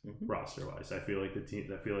eyes, roster wise. I feel like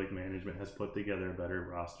management has put together a better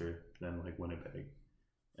roster than, like, Winnipeg,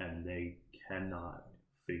 and they cannot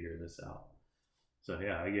figure this out. So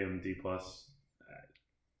yeah, I gave them D plus.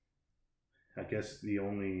 I guess the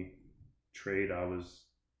only trade I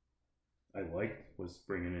liked was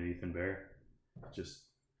bringing in Ethan Bear. Just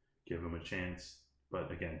give him a chance.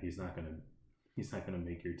 But again, he's not gonna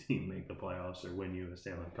make your team make the playoffs or win you a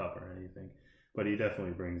Stanley Cup or anything. But he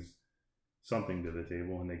definitely brings something to the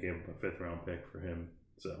table, and they gave him a 5th round pick for him.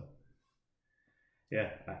 So yeah,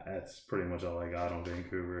 that's pretty much all I got on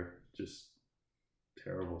Vancouver. Just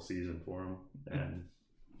terrible season for him. And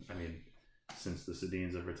I mean, since the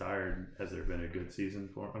Sedins have retired, has there been a good season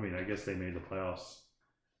for them? I mean, I guess they made the playoffs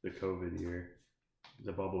the COVID year,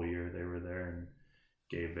 the bubble year. They were there and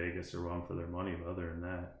gave Vegas a run for their money. But other than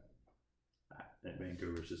that,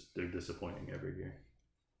 Vancouver's they're disappointing every year.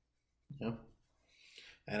 Yeah.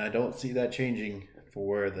 And I don't see that changing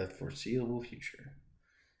for the foreseeable future.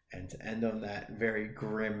 And to end on that very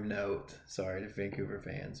grim note, sorry to Vancouver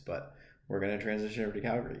fans, but we're going to transition over to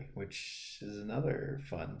Calgary, which is another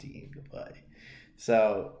fun team to play.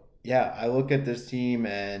 So, yeah, I look at this team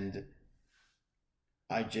and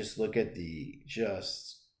I just look at the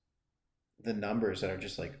numbers that are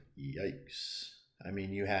just like, yikes. I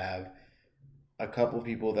mean, you have a couple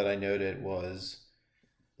people that I noted was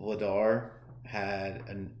Vladar had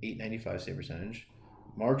an .895 save percentage.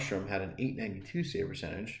 Markstrom had an .892 save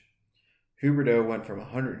percentage. Huberdeau went from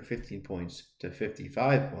 115 points to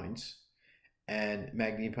 55 points. And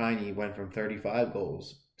Magny Piney went from 35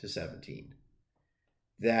 goals to 17.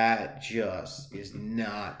 That just is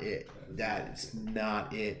not it. That is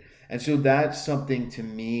not it. And so that's something to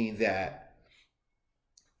me that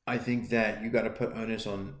I think that you got to put onus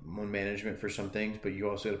on management for some things, but you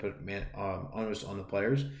also got to put onus on the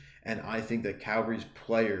players. And I think that Calgary's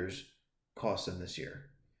players cost them this year.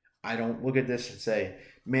 I don't look at this and say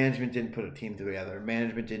management didn't put a team together,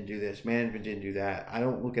 management didn't do this, management didn't do that. I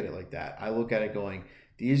don't look at it like that. I look at it going,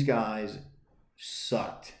 these guys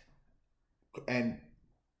sucked, and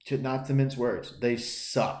to not to mince words, they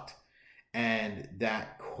sucked, and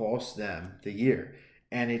that cost them the year.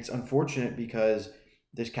 And it's unfortunate because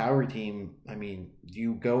this Calgary team, I mean,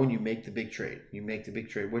 you go and you make the big trade. You make the big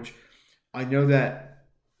trade, which I know that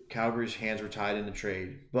Calgary's hands were tied in the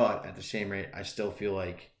trade, but at the same rate, I still feel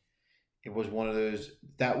like it was one of those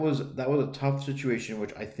that was a tough situation,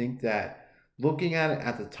 which I think that looking at it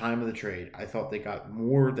at the time of the trade, I thought they got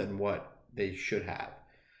more than what they should have.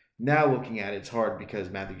 Now looking at it, it's hard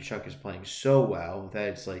because Matthew Tkachuk is playing so well that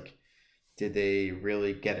it's like, did they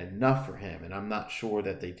really get enough for him? And I'm not sure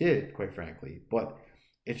that they did, quite frankly. But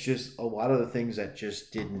it's just a lot of the things that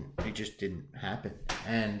just didn't happen.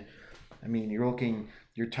 And I mean, you're looking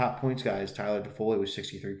your top points guys, Tyler Toffoli was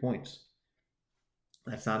 63 points.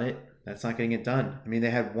 That's not it. That's not getting it done. I mean, they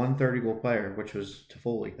had one 30-goal player, which was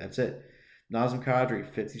Toffoli. That's it. Nazem Kadri,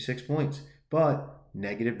 56 points, but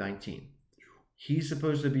negative 19. He's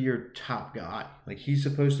supposed to be your top guy. Like, he's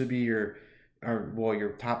supposed to be your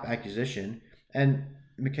top acquisition. And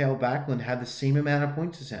Mikhail Backlund had the same amount of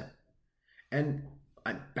points as him. And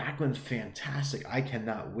Backlund's fantastic. I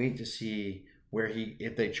cannot wait to see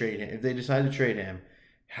if they trade him, if they decide to trade him,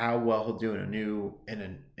 how well he'll do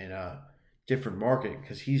in a different market,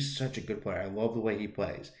 because he's such a good player. I love the way he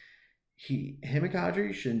plays. Him and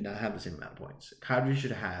Kadri should not have the same amount of points. Kadri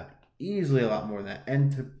should have easily a lot more than that,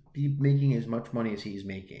 and to be making as much money as he's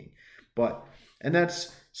making. And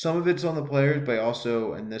that's some of it's on the players, but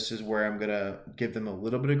also, and this is where I'm gonna give them a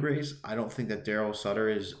little bit of grace. I don't think that Daryl Sutter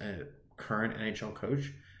is a current NHL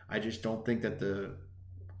coach. I just don't think that the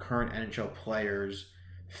current NHL players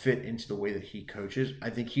fit into the way that he coaches. I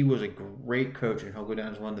think he was a great coach, and he'll go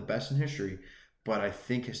down as one of the best in history. But I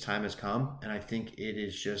think his time has come, and I think it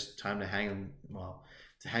is just time to hang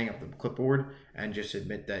up the clipboard and just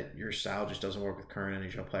admit that your style just doesn't work with current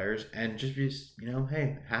NHL players, and just be,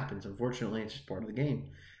 hey, it happens. Unfortunately, it's just part of the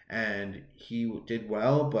game. And he did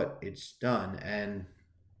well, but it's done. And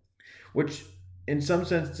which, in some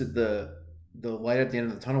sense, the light at the end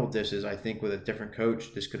of the tunnel with this is, I think with a different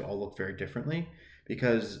coach, this could all look very differently,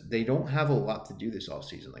 because they don't have a lot to do this all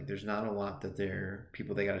season. Like, there's not a lot that they're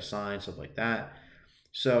people they got to sign, stuff like that.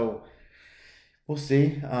 So we'll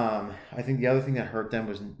see. I think the other thing that hurt them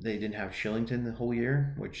was they didn't have Shillington the whole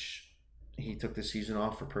year, which he took the season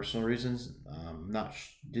off for personal reasons. Not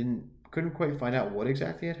didn't couldn't quite find out what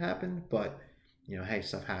exactly had happened, but hey,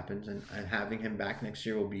 stuff happens, and having him back next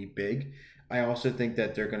year will be big. I also think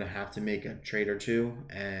that they're going to have to make a trade or two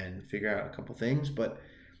and figure out a couple things, but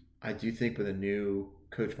I do think with a new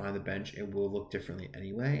coach behind the bench, it will look differently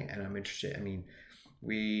anyway, and I'm interested. I mean,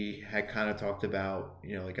 we had kind of talked about,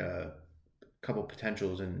 like a couple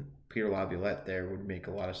potentials, and Peter Laviolette there would make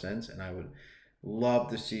a lot of sense, and I would love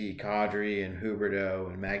to see Kadri and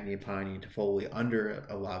Huberdeau and Magniapane and Toffoli under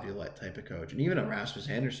a Laviolette type of coach, and even a Rasmus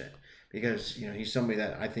Anderson, because he's somebody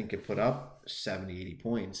that I think could put up 70, 80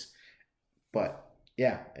 points. But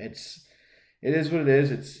yeah, it is what it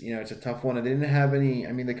is. It's a tough one. They didn't have any.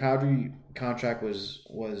 I mean, the Kadri contract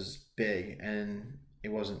was big, and it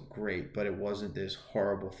wasn't great, but it wasn't this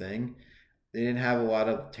horrible thing. They didn't have a lot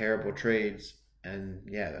of terrible trades, and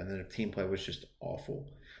then the team play was just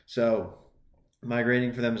awful. So my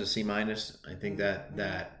grading for them is a C minus. I think that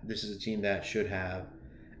this is a team that should have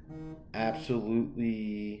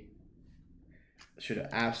absolutely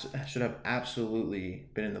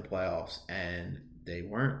been in the playoffs, and they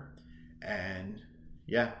weren't. And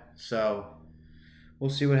yeah, so we'll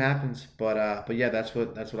see what happens. But yeah, that's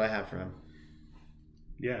what I have for him.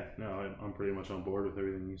 Yeah, no, I'm pretty much on board with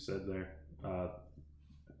everything you said there.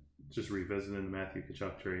 Just revisiting the Matthew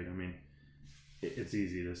Tkachuk trade, I mean, it's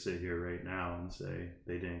easy to sit here right now and say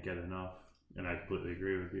they didn't get enough, and I completely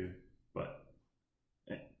agree with you. But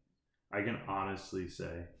I can honestly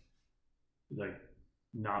say, like,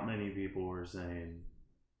 not many people were saying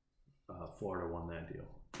Florida won that deal.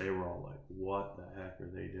 They were all like, what the heck are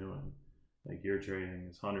they doing? Like, you're trading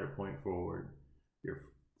this 100-point forward, your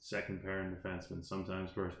second pairing defenseman, sometimes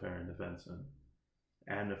first pairing defenseman,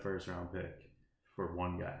 and a first round pick for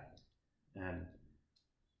one guy. And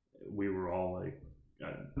we were all like,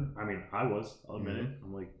 I mean, I'll admit it.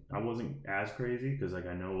 I'm like, I wasn't as crazy because like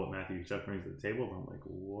I know what Matthew Tkachuk brings to the table, but I'm like,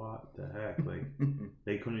 what the heck? Like,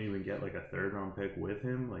 they couldn't even get like a third round pick with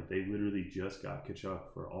him. Like, they literally just got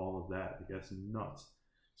Tkachuk for all of that. Like, that's nuts.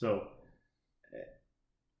 So,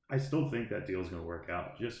 I still think that deal's going to work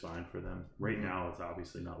out just fine for them. Right now, it's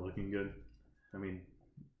obviously not looking good. I mean,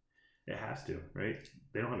 it has to, right?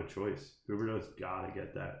 They don't have a choice. Huberdeau's got to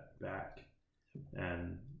get that back.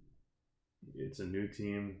 And it's a new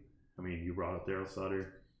team. I mean, you brought up Daryl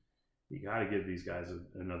Sutter. You got to give these guys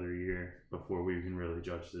another year before we can really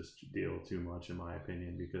judge this deal too much, in my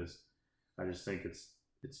opinion, because I just think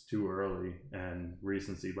it's too early, and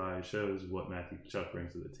recency bias shows what Matthew Tkachuk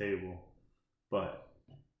brings to the table. But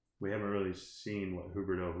we haven't really seen what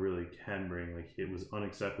Huberdeau really can bring. Like, it was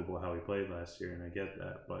unacceptable how he played last year, and I get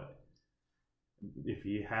that. But if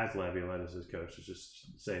he has Laviolette as his coach, to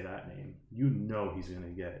just say that name, you know he's going to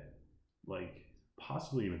get like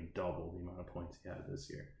possibly even double the amount of points he had this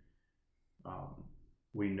year.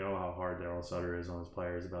 We know how hard Daryl Sutter is on his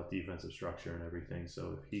players about defensive structure and everything.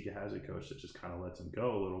 So if he has a coach that just kind of lets him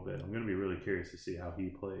go a little bit, I'm going to be really curious to see how he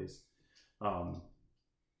plays.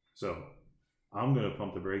 So I'm going to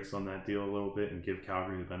pump the brakes on that deal a little bit and give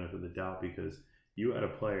Calgary the benefit of the doubt, because you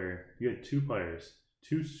had two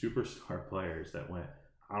superstar players that went,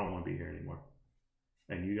 I don't want to be here anymore.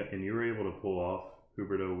 And you were able to pull off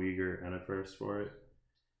Huberdeau, Weegar, and a first for it.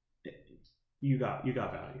 You got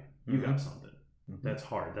value. You got something. That's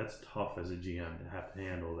hard. That's tough as a GM to have to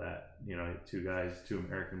handle that. You know, two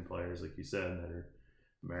American players, like you said, that are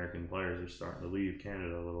American players are starting to leave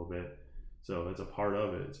Canada a little bit. So it's a part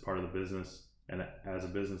of it. It's part of the business. And as a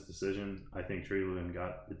business decision, I think Trevelyan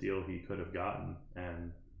got the deal he could have gotten.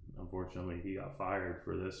 And unfortunately, he got fired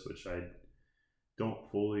for this, which I don't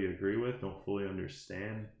fully agree with, don't fully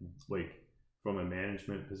understand. Like, from a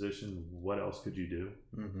management position, what else could you do?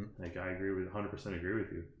 Like, I 100% agree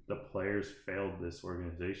with you. The players failed this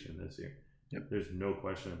organization this year. Yep. There's no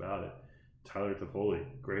question about it. Tyler Toffoli,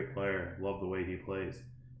 great player, love the way he plays.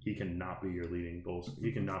 He cannot be your leading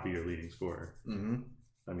He cannot be your leading scorer.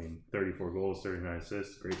 I mean, 34 goals, 39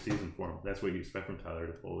 assists, great season for him. That's what you expect from Tyler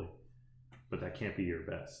Toffoli. But that can't be your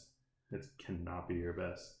best. It cannot be your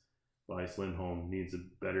best. Weiss Lindholm needs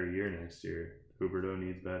a better year next year. Huberdeau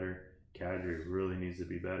needs better. Kadri really needs to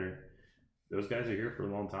be better. Those guys are here for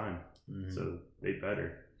a long time, so they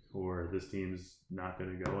better, or this team's not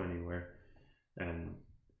going to go anywhere. And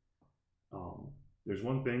there's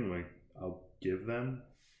one thing, like, I'll give them,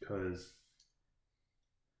 because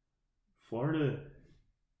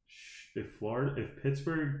if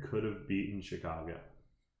Pittsburgh could have beaten Chicago,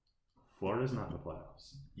 Florida's not in the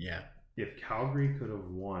playoffs. Yeah. If Calgary could have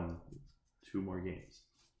won 2 more games,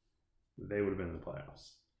 they would have been in the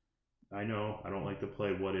playoffs. I know I don't like to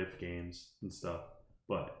play what if games and stuff,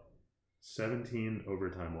 but 17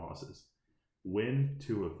 overtime losses. Win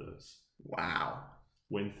 2 of those. Wow.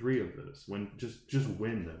 Win 3 of those. Just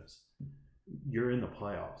win those. You're in the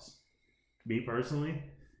playoffs. Me personally,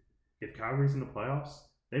 if Calgary's in the playoffs,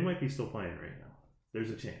 they might be still playing right now.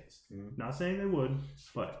 There's a chance. Not saying they would,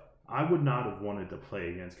 but I would not have wanted to play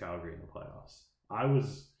against Calgary in the playoffs. I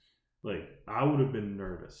would have been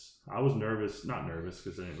nervous. I was nervous, not nervous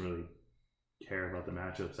because I didn't really care about the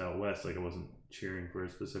matchups out west. Like, I wasn't cheering for a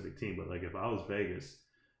specific team, but like, if I was Vegas,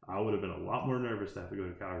 I would have been a lot more nervous to have to go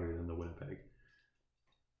to Calgary than to Winnipeg.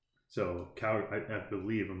 So Calgary, I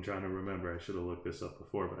believe, I'm trying to remember, I should have looked this up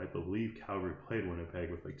before, but I believe Calgary played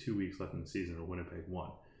Winnipeg with like 2 weeks left in the season, and Winnipeg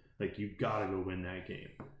won. Like, you gotta go win that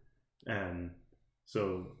game. And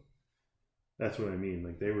so that's what I mean.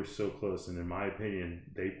 Like, they were so close, and in my opinion,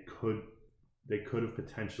 they could have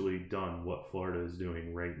potentially done what Florida is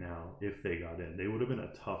doing right now if they got in. They would have been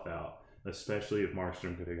a tough out, especially if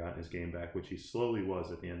Markstrom could have gotten his game back, which he slowly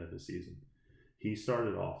was at the end of the season. He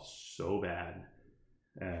started off so bad,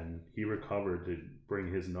 and he recovered to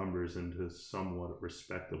bring his numbers into somewhat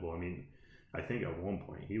respectable. I mean, I think at one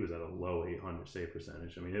point he was at a low 800 save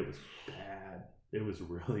percentage. I mean, it was bad. It was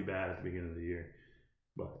really bad at the beginning of the year.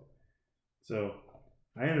 But so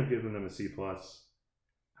I ended up giving them a C+.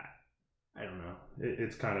 I don't know.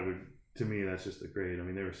 It's kind of to me, that's just a grade. I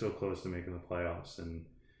mean, they were so close to making the playoffs, and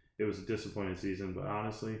it was a disappointing season. But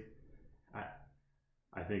honestly,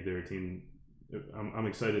 I think they're a team. I'm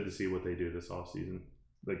excited to see what they do this offseason.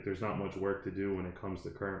 Like, there's not much work to do when it comes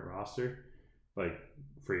to current roster, like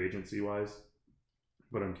free agency wise.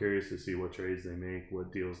 But I'm curious to see what trades they make,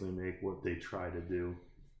 what deals they make, what they try to do.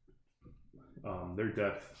 Their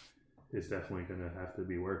depth is definitely going to have to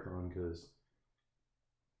be worked on, because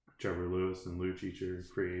Trevor Lewis and Lucic are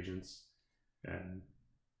free agents, and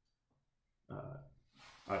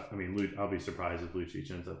I mean, I'll be surprised if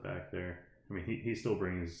Lucic ends up back there. I mean, he still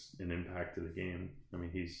brings an impact to the game. I mean,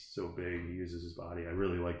 he's so big. He uses his body. I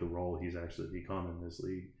really like the role he's actually become in this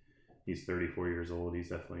league. He's 34 years old. He's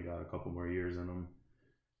definitely got a couple more years in him.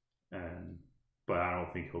 But I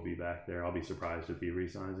don't think he'll be back there. I'll be surprised if he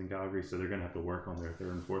re-signs in Calgary. So they're going to have to work on their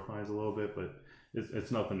third and fourth lines a little bit. But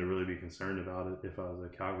it's nothing to really be concerned about. If I was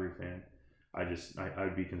a Calgary fan,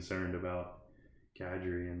 I'd be concerned about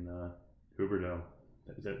Kadri and Huberdeau.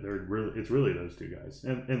 It's really those two guys,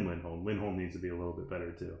 and Lindholm. Lindholm needs to be a little bit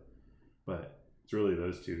better too, but it's really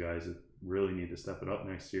those two guys that really need to step it up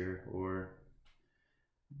next year, or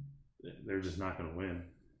they're just not going to win.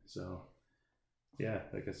 So, yeah,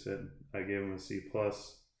 like I said, I gave him a C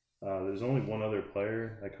plus. There's only one other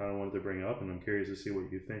player I kind of wanted to bring up, and I'm curious to see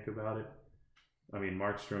what you think about it. I mean,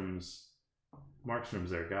 Markstrom's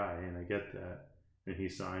their guy, and I get that, and he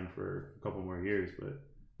signed for a couple more years, but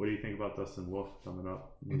what do you think about Dustin Wolf coming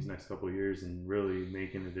up in these next couple of years and really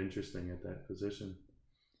making it interesting at that position?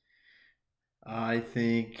 I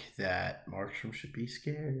think that Markstrom should be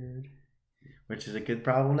scared, which is a good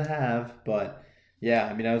problem to have. But yeah,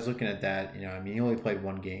 I mean, I was looking at that. He only played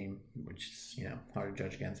one game, which is hard to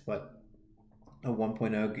judge against. But a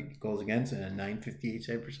 1.0 goals against and a 958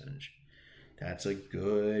 save percentage. That's a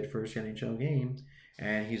good first NHL game.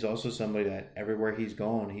 And he's also somebody that everywhere he's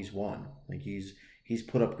gone, he's won. Like he's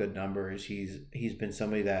put up good numbers. He's been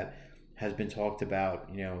somebody that has been talked about,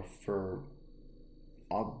 for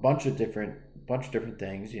a bunch of different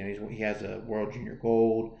things. He has a World Junior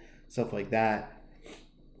Gold, stuff like that.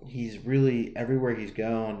 He's really everywhere he's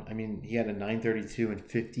gone. I mean, he had a 932 in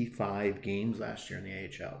 55 games last year in the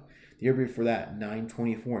AHL. The year before that,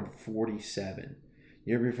 924 in 47. The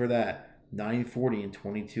year before that, 940 in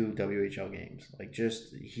 22 WHL games. Like,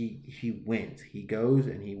 just he wins. He goes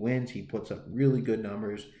and he wins. He puts up really good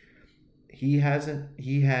numbers. He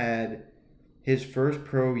had his first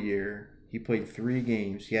pro year. He played 3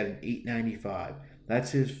 games. He had an 895.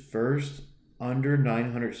 That's his first under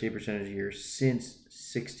 900 save percentage year since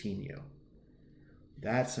 16U.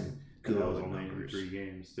 That's some good that was only numbers. 3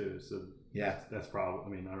 games too. So yeah, that's probably. I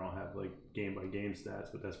mean, I don't have like game by game stats,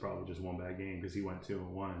 but that's probably just one bad game because he went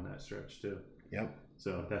 2-1 in that stretch too. Yep.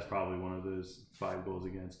 So that's probably one of those 5 goals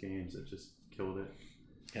against games that just killed it.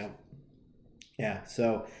 Yep. Yeah.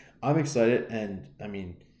 So I'm excited, and I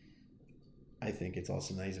mean, I think it's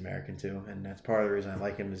awesome that he's American too, and that's part of the reason I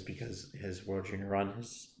like him is because his World Junior run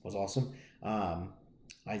was awesome.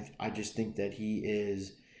 I just think that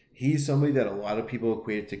he's somebody that a lot of people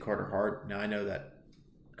equated to Carter Hart. Now I know that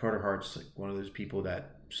Carter Hart's like one of those people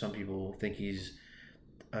that some people think he's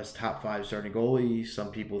a top 5 starting goalie.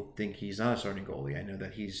 Some people think he's not a starting goalie. I know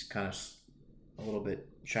that he's kind of a little bit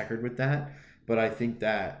checkered with that, but I think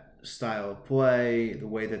that style of play, the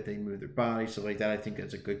way that they move their body, stuff like that, I think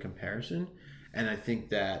that's a good comparison. And I think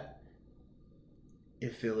that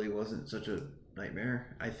if Philly wasn't such a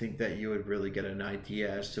nightmare, I think that you would really get an idea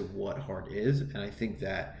as to what Hart is. And I think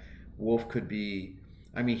that Wolf could be,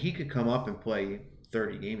 I mean, he could come up and play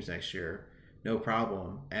 30 games next year, no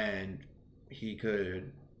problem. And he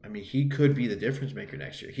could be the difference maker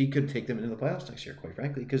next year. He could take them into the playoffs next year, quite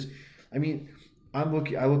frankly. Because, I mean, I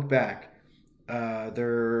look back, I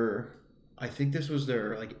think this was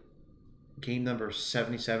their, like, game number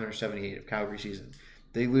 77 or 78 of Calgary season.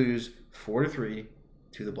 They lose 4-3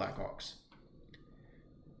 to the Blackhawks.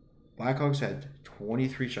 Blackhawks had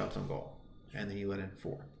 23 shots on goal, and then he let in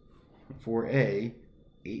 4. For a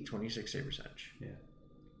 826 save percentage. Yeah.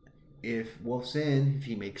 If Wolf's in, if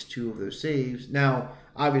he makes 2 of those saves, now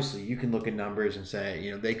obviously you can look at numbers and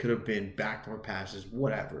say, they could have been backdoor passes,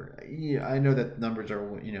 whatever. I know that numbers are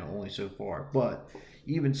only so far, but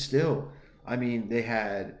even still, I mean,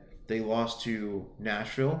 they lost to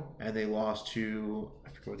Nashville and they lost to, I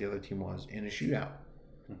forget what the other team was, in a shootout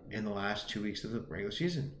in the last 2 weeks of the regular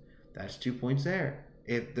season. That's 2 points there.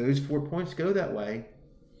 If those 4 points go that way,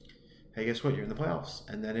 hey, guess what? You're in the playoffs,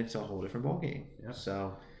 and then it's a whole different ballgame. Yeah.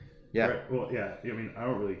 So, yeah. Right. Well, yeah. I mean, I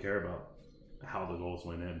don't really care about how the goals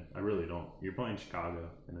went in. I really don't. You're playing Chicago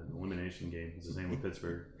in an elimination game. It's the same with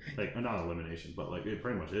Pittsburgh. Like, not elimination, but like it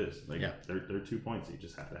pretty much is. Like, they're 2 points that you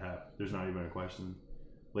just have to have. There's not even a question.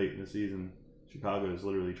 Late in the season, Chicago is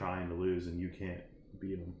literally trying to lose, and you can't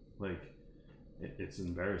beat them. Like, it's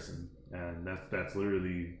embarrassing, and that's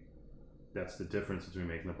literally. That's the difference between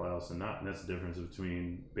making the playoffs and not. And that's the difference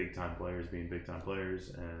between big-time players being big-time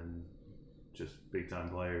players and just big-time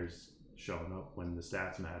players showing up when the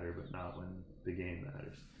stats matter, but not when the game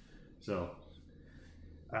matters. So,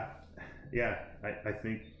 I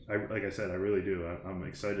think, like I said, I really do. I'm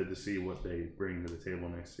excited to see what they bring to the table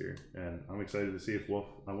next year, and I'm excited to see if Wolf.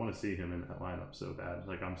 I want to see him in that lineup so bad.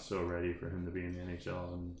 Like I'm so ready for him to be in the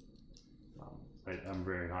NHL, and I'm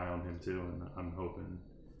very high on him too. And I'm hoping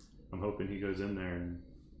he goes in there and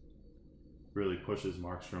really pushes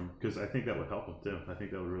Markstrom, because I think that would help him too. I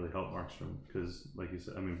think that would really help Markstrom because, like you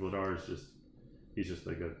said, I mean, Vladar is he's just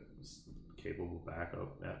like a capable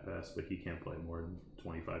backup at best, but he can't play more than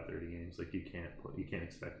 25, 30 games. Like you can't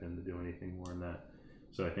expect him to do anything more than that.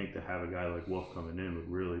 So I think to have a guy like Wolf coming in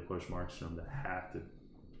would really push Markstrom to have to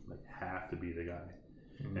be the guy.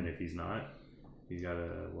 Mm-hmm. And if he's not, he's got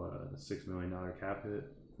a $6 million cap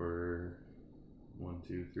hit for 1,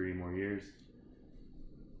 2, 3 more years.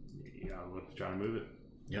 You gotta look to try to move it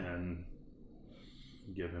and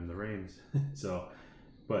give him the reins. So,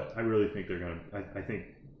 but I really think they're gonna. I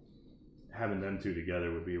think having them two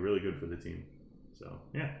together would be really good for the team. So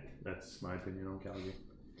yeah, that's my opinion on Calgary.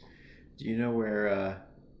 Do you know where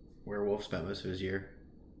Wolf spent most of his year?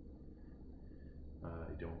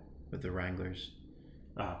 I don't. With the Wranglers.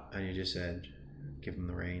 And you just said, give him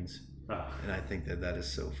the reins. And I think that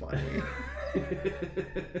is so funny.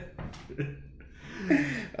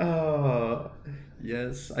 Oh,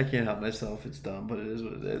 yes. I can't help myself. It's dumb, but it is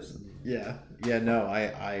what it is. Yeah. No,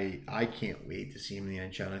 I can't wait to see him in the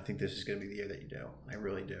NHL, and I think this is going to be the year that you do. I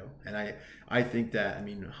really do. And I think that, I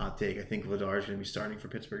mean, hot take, I think Vladar is going to be starting for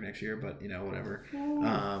Pittsburgh next year, but, whatever.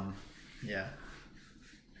 Yeah.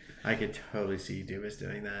 I could totally see Dubas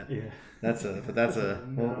doing that. Yeah.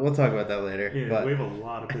 We'll talk about that later. Yeah, but we have a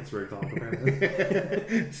lot of Pittsburgh talk about.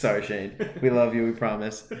 Sorry, Shane. We love you. We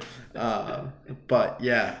promise. But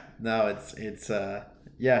yeah, no, I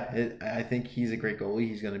think he's a great goalie.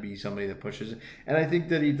 He's going to be somebody that pushes, and I think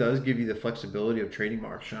that he does give you the flexibility of trading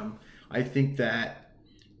Markstrom. I think that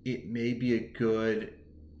it may be a good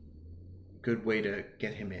way to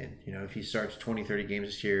get him in. If he starts 20, 30 games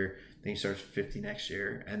this year, then he starts 50 next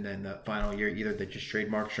year, and then the final year, either they just trade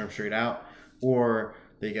Markstrom straight out, or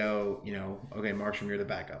they go, okay, Markstrom, you're the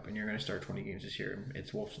backup, and you're going to start 20 games this year.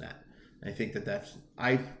 It's Wolf's net. I think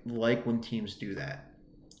I like when teams do that.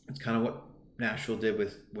 It's kind of what Nashville did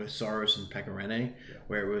with Saros and Pecorine,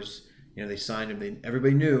 where it was, they signed him.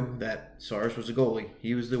 Everybody knew that Saros was a goalie.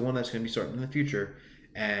 He was the one that's going to be starting in the future,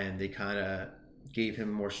 and they kind of gave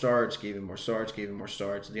him more starts. The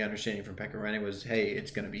understanding from Pecorine was, hey,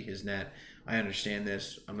 it's going to be his net. I understand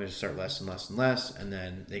this. I'm going to start less and less and less. And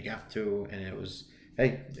then they got to, and it was,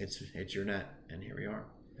 hey, it's your net, and here we are.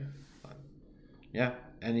 Yeah.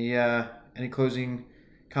 Any closing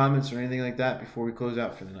comments or anything like that before we close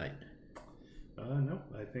out for the night? No,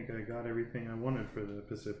 I think I got everything I wanted for the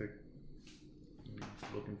Pacific. I'm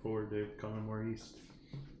looking forward to coming more east.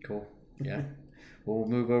 Cool. Yeah. We'll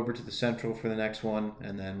move over to the Central for the next one,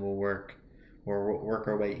 and then we'll work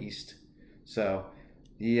our way east. So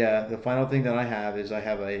the final thing that I have is I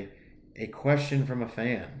have a question from a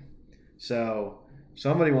fan. So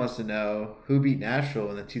somebody wants to know who beat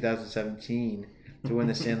Nashville in the 2017 to win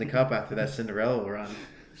the Stanley Cup after that Cinderella run.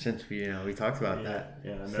 Since we talked about that.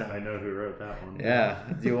 Yeah, I know who wrote that one. Yeah.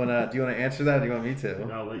 Do you wanna answer that, or do you want me to?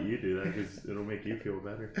 No, I'll let you do that because it'll make you feel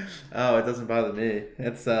better. Oh, it doesn't bother me.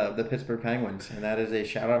 It's the Pittsburgh Penguins, and that is a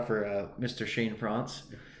shout out for Mr. Shane France.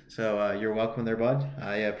 So you're welcome there, bud.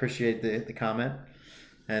 I appreciate the comment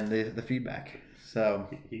and the feedback. So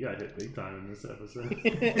he got hit big time in this episode.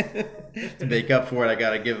 To make up for it, I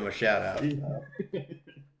gotta give him a shout out.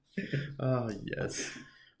 Oh yes.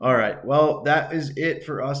 All right. Well, that is it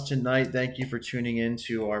for us tonight. Thank you for tuning in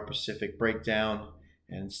to our Pacific Breakdown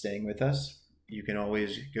and staying with us. You can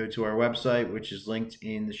always go to our website, which is linked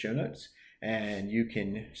in the show notes, and you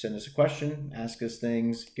can send us a question, ask us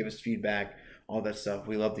things, give us feedback, all that stuff.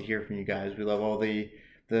 We love to hear from you guys. We love all the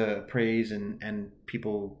praise and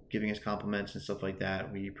people giving us compliments and stuff like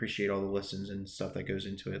that. We appreciate all the listens and stuff that goes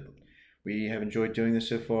into it. We have enjoyed doing this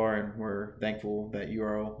so far, and we're thankful that you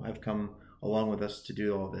all have come along with us to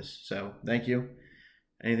do all of this. So thank you.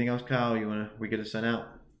 Anything else, Kyle? We get to sign out?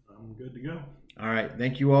 I'm good to go. All right.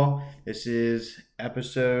 Thank you all. This is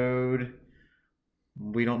episode,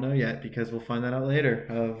 we don't know yet because we'll find that out later,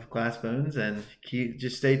 of Glass Bones, and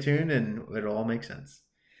just stay tuned and it'll all make sense.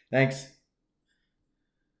 Thanks.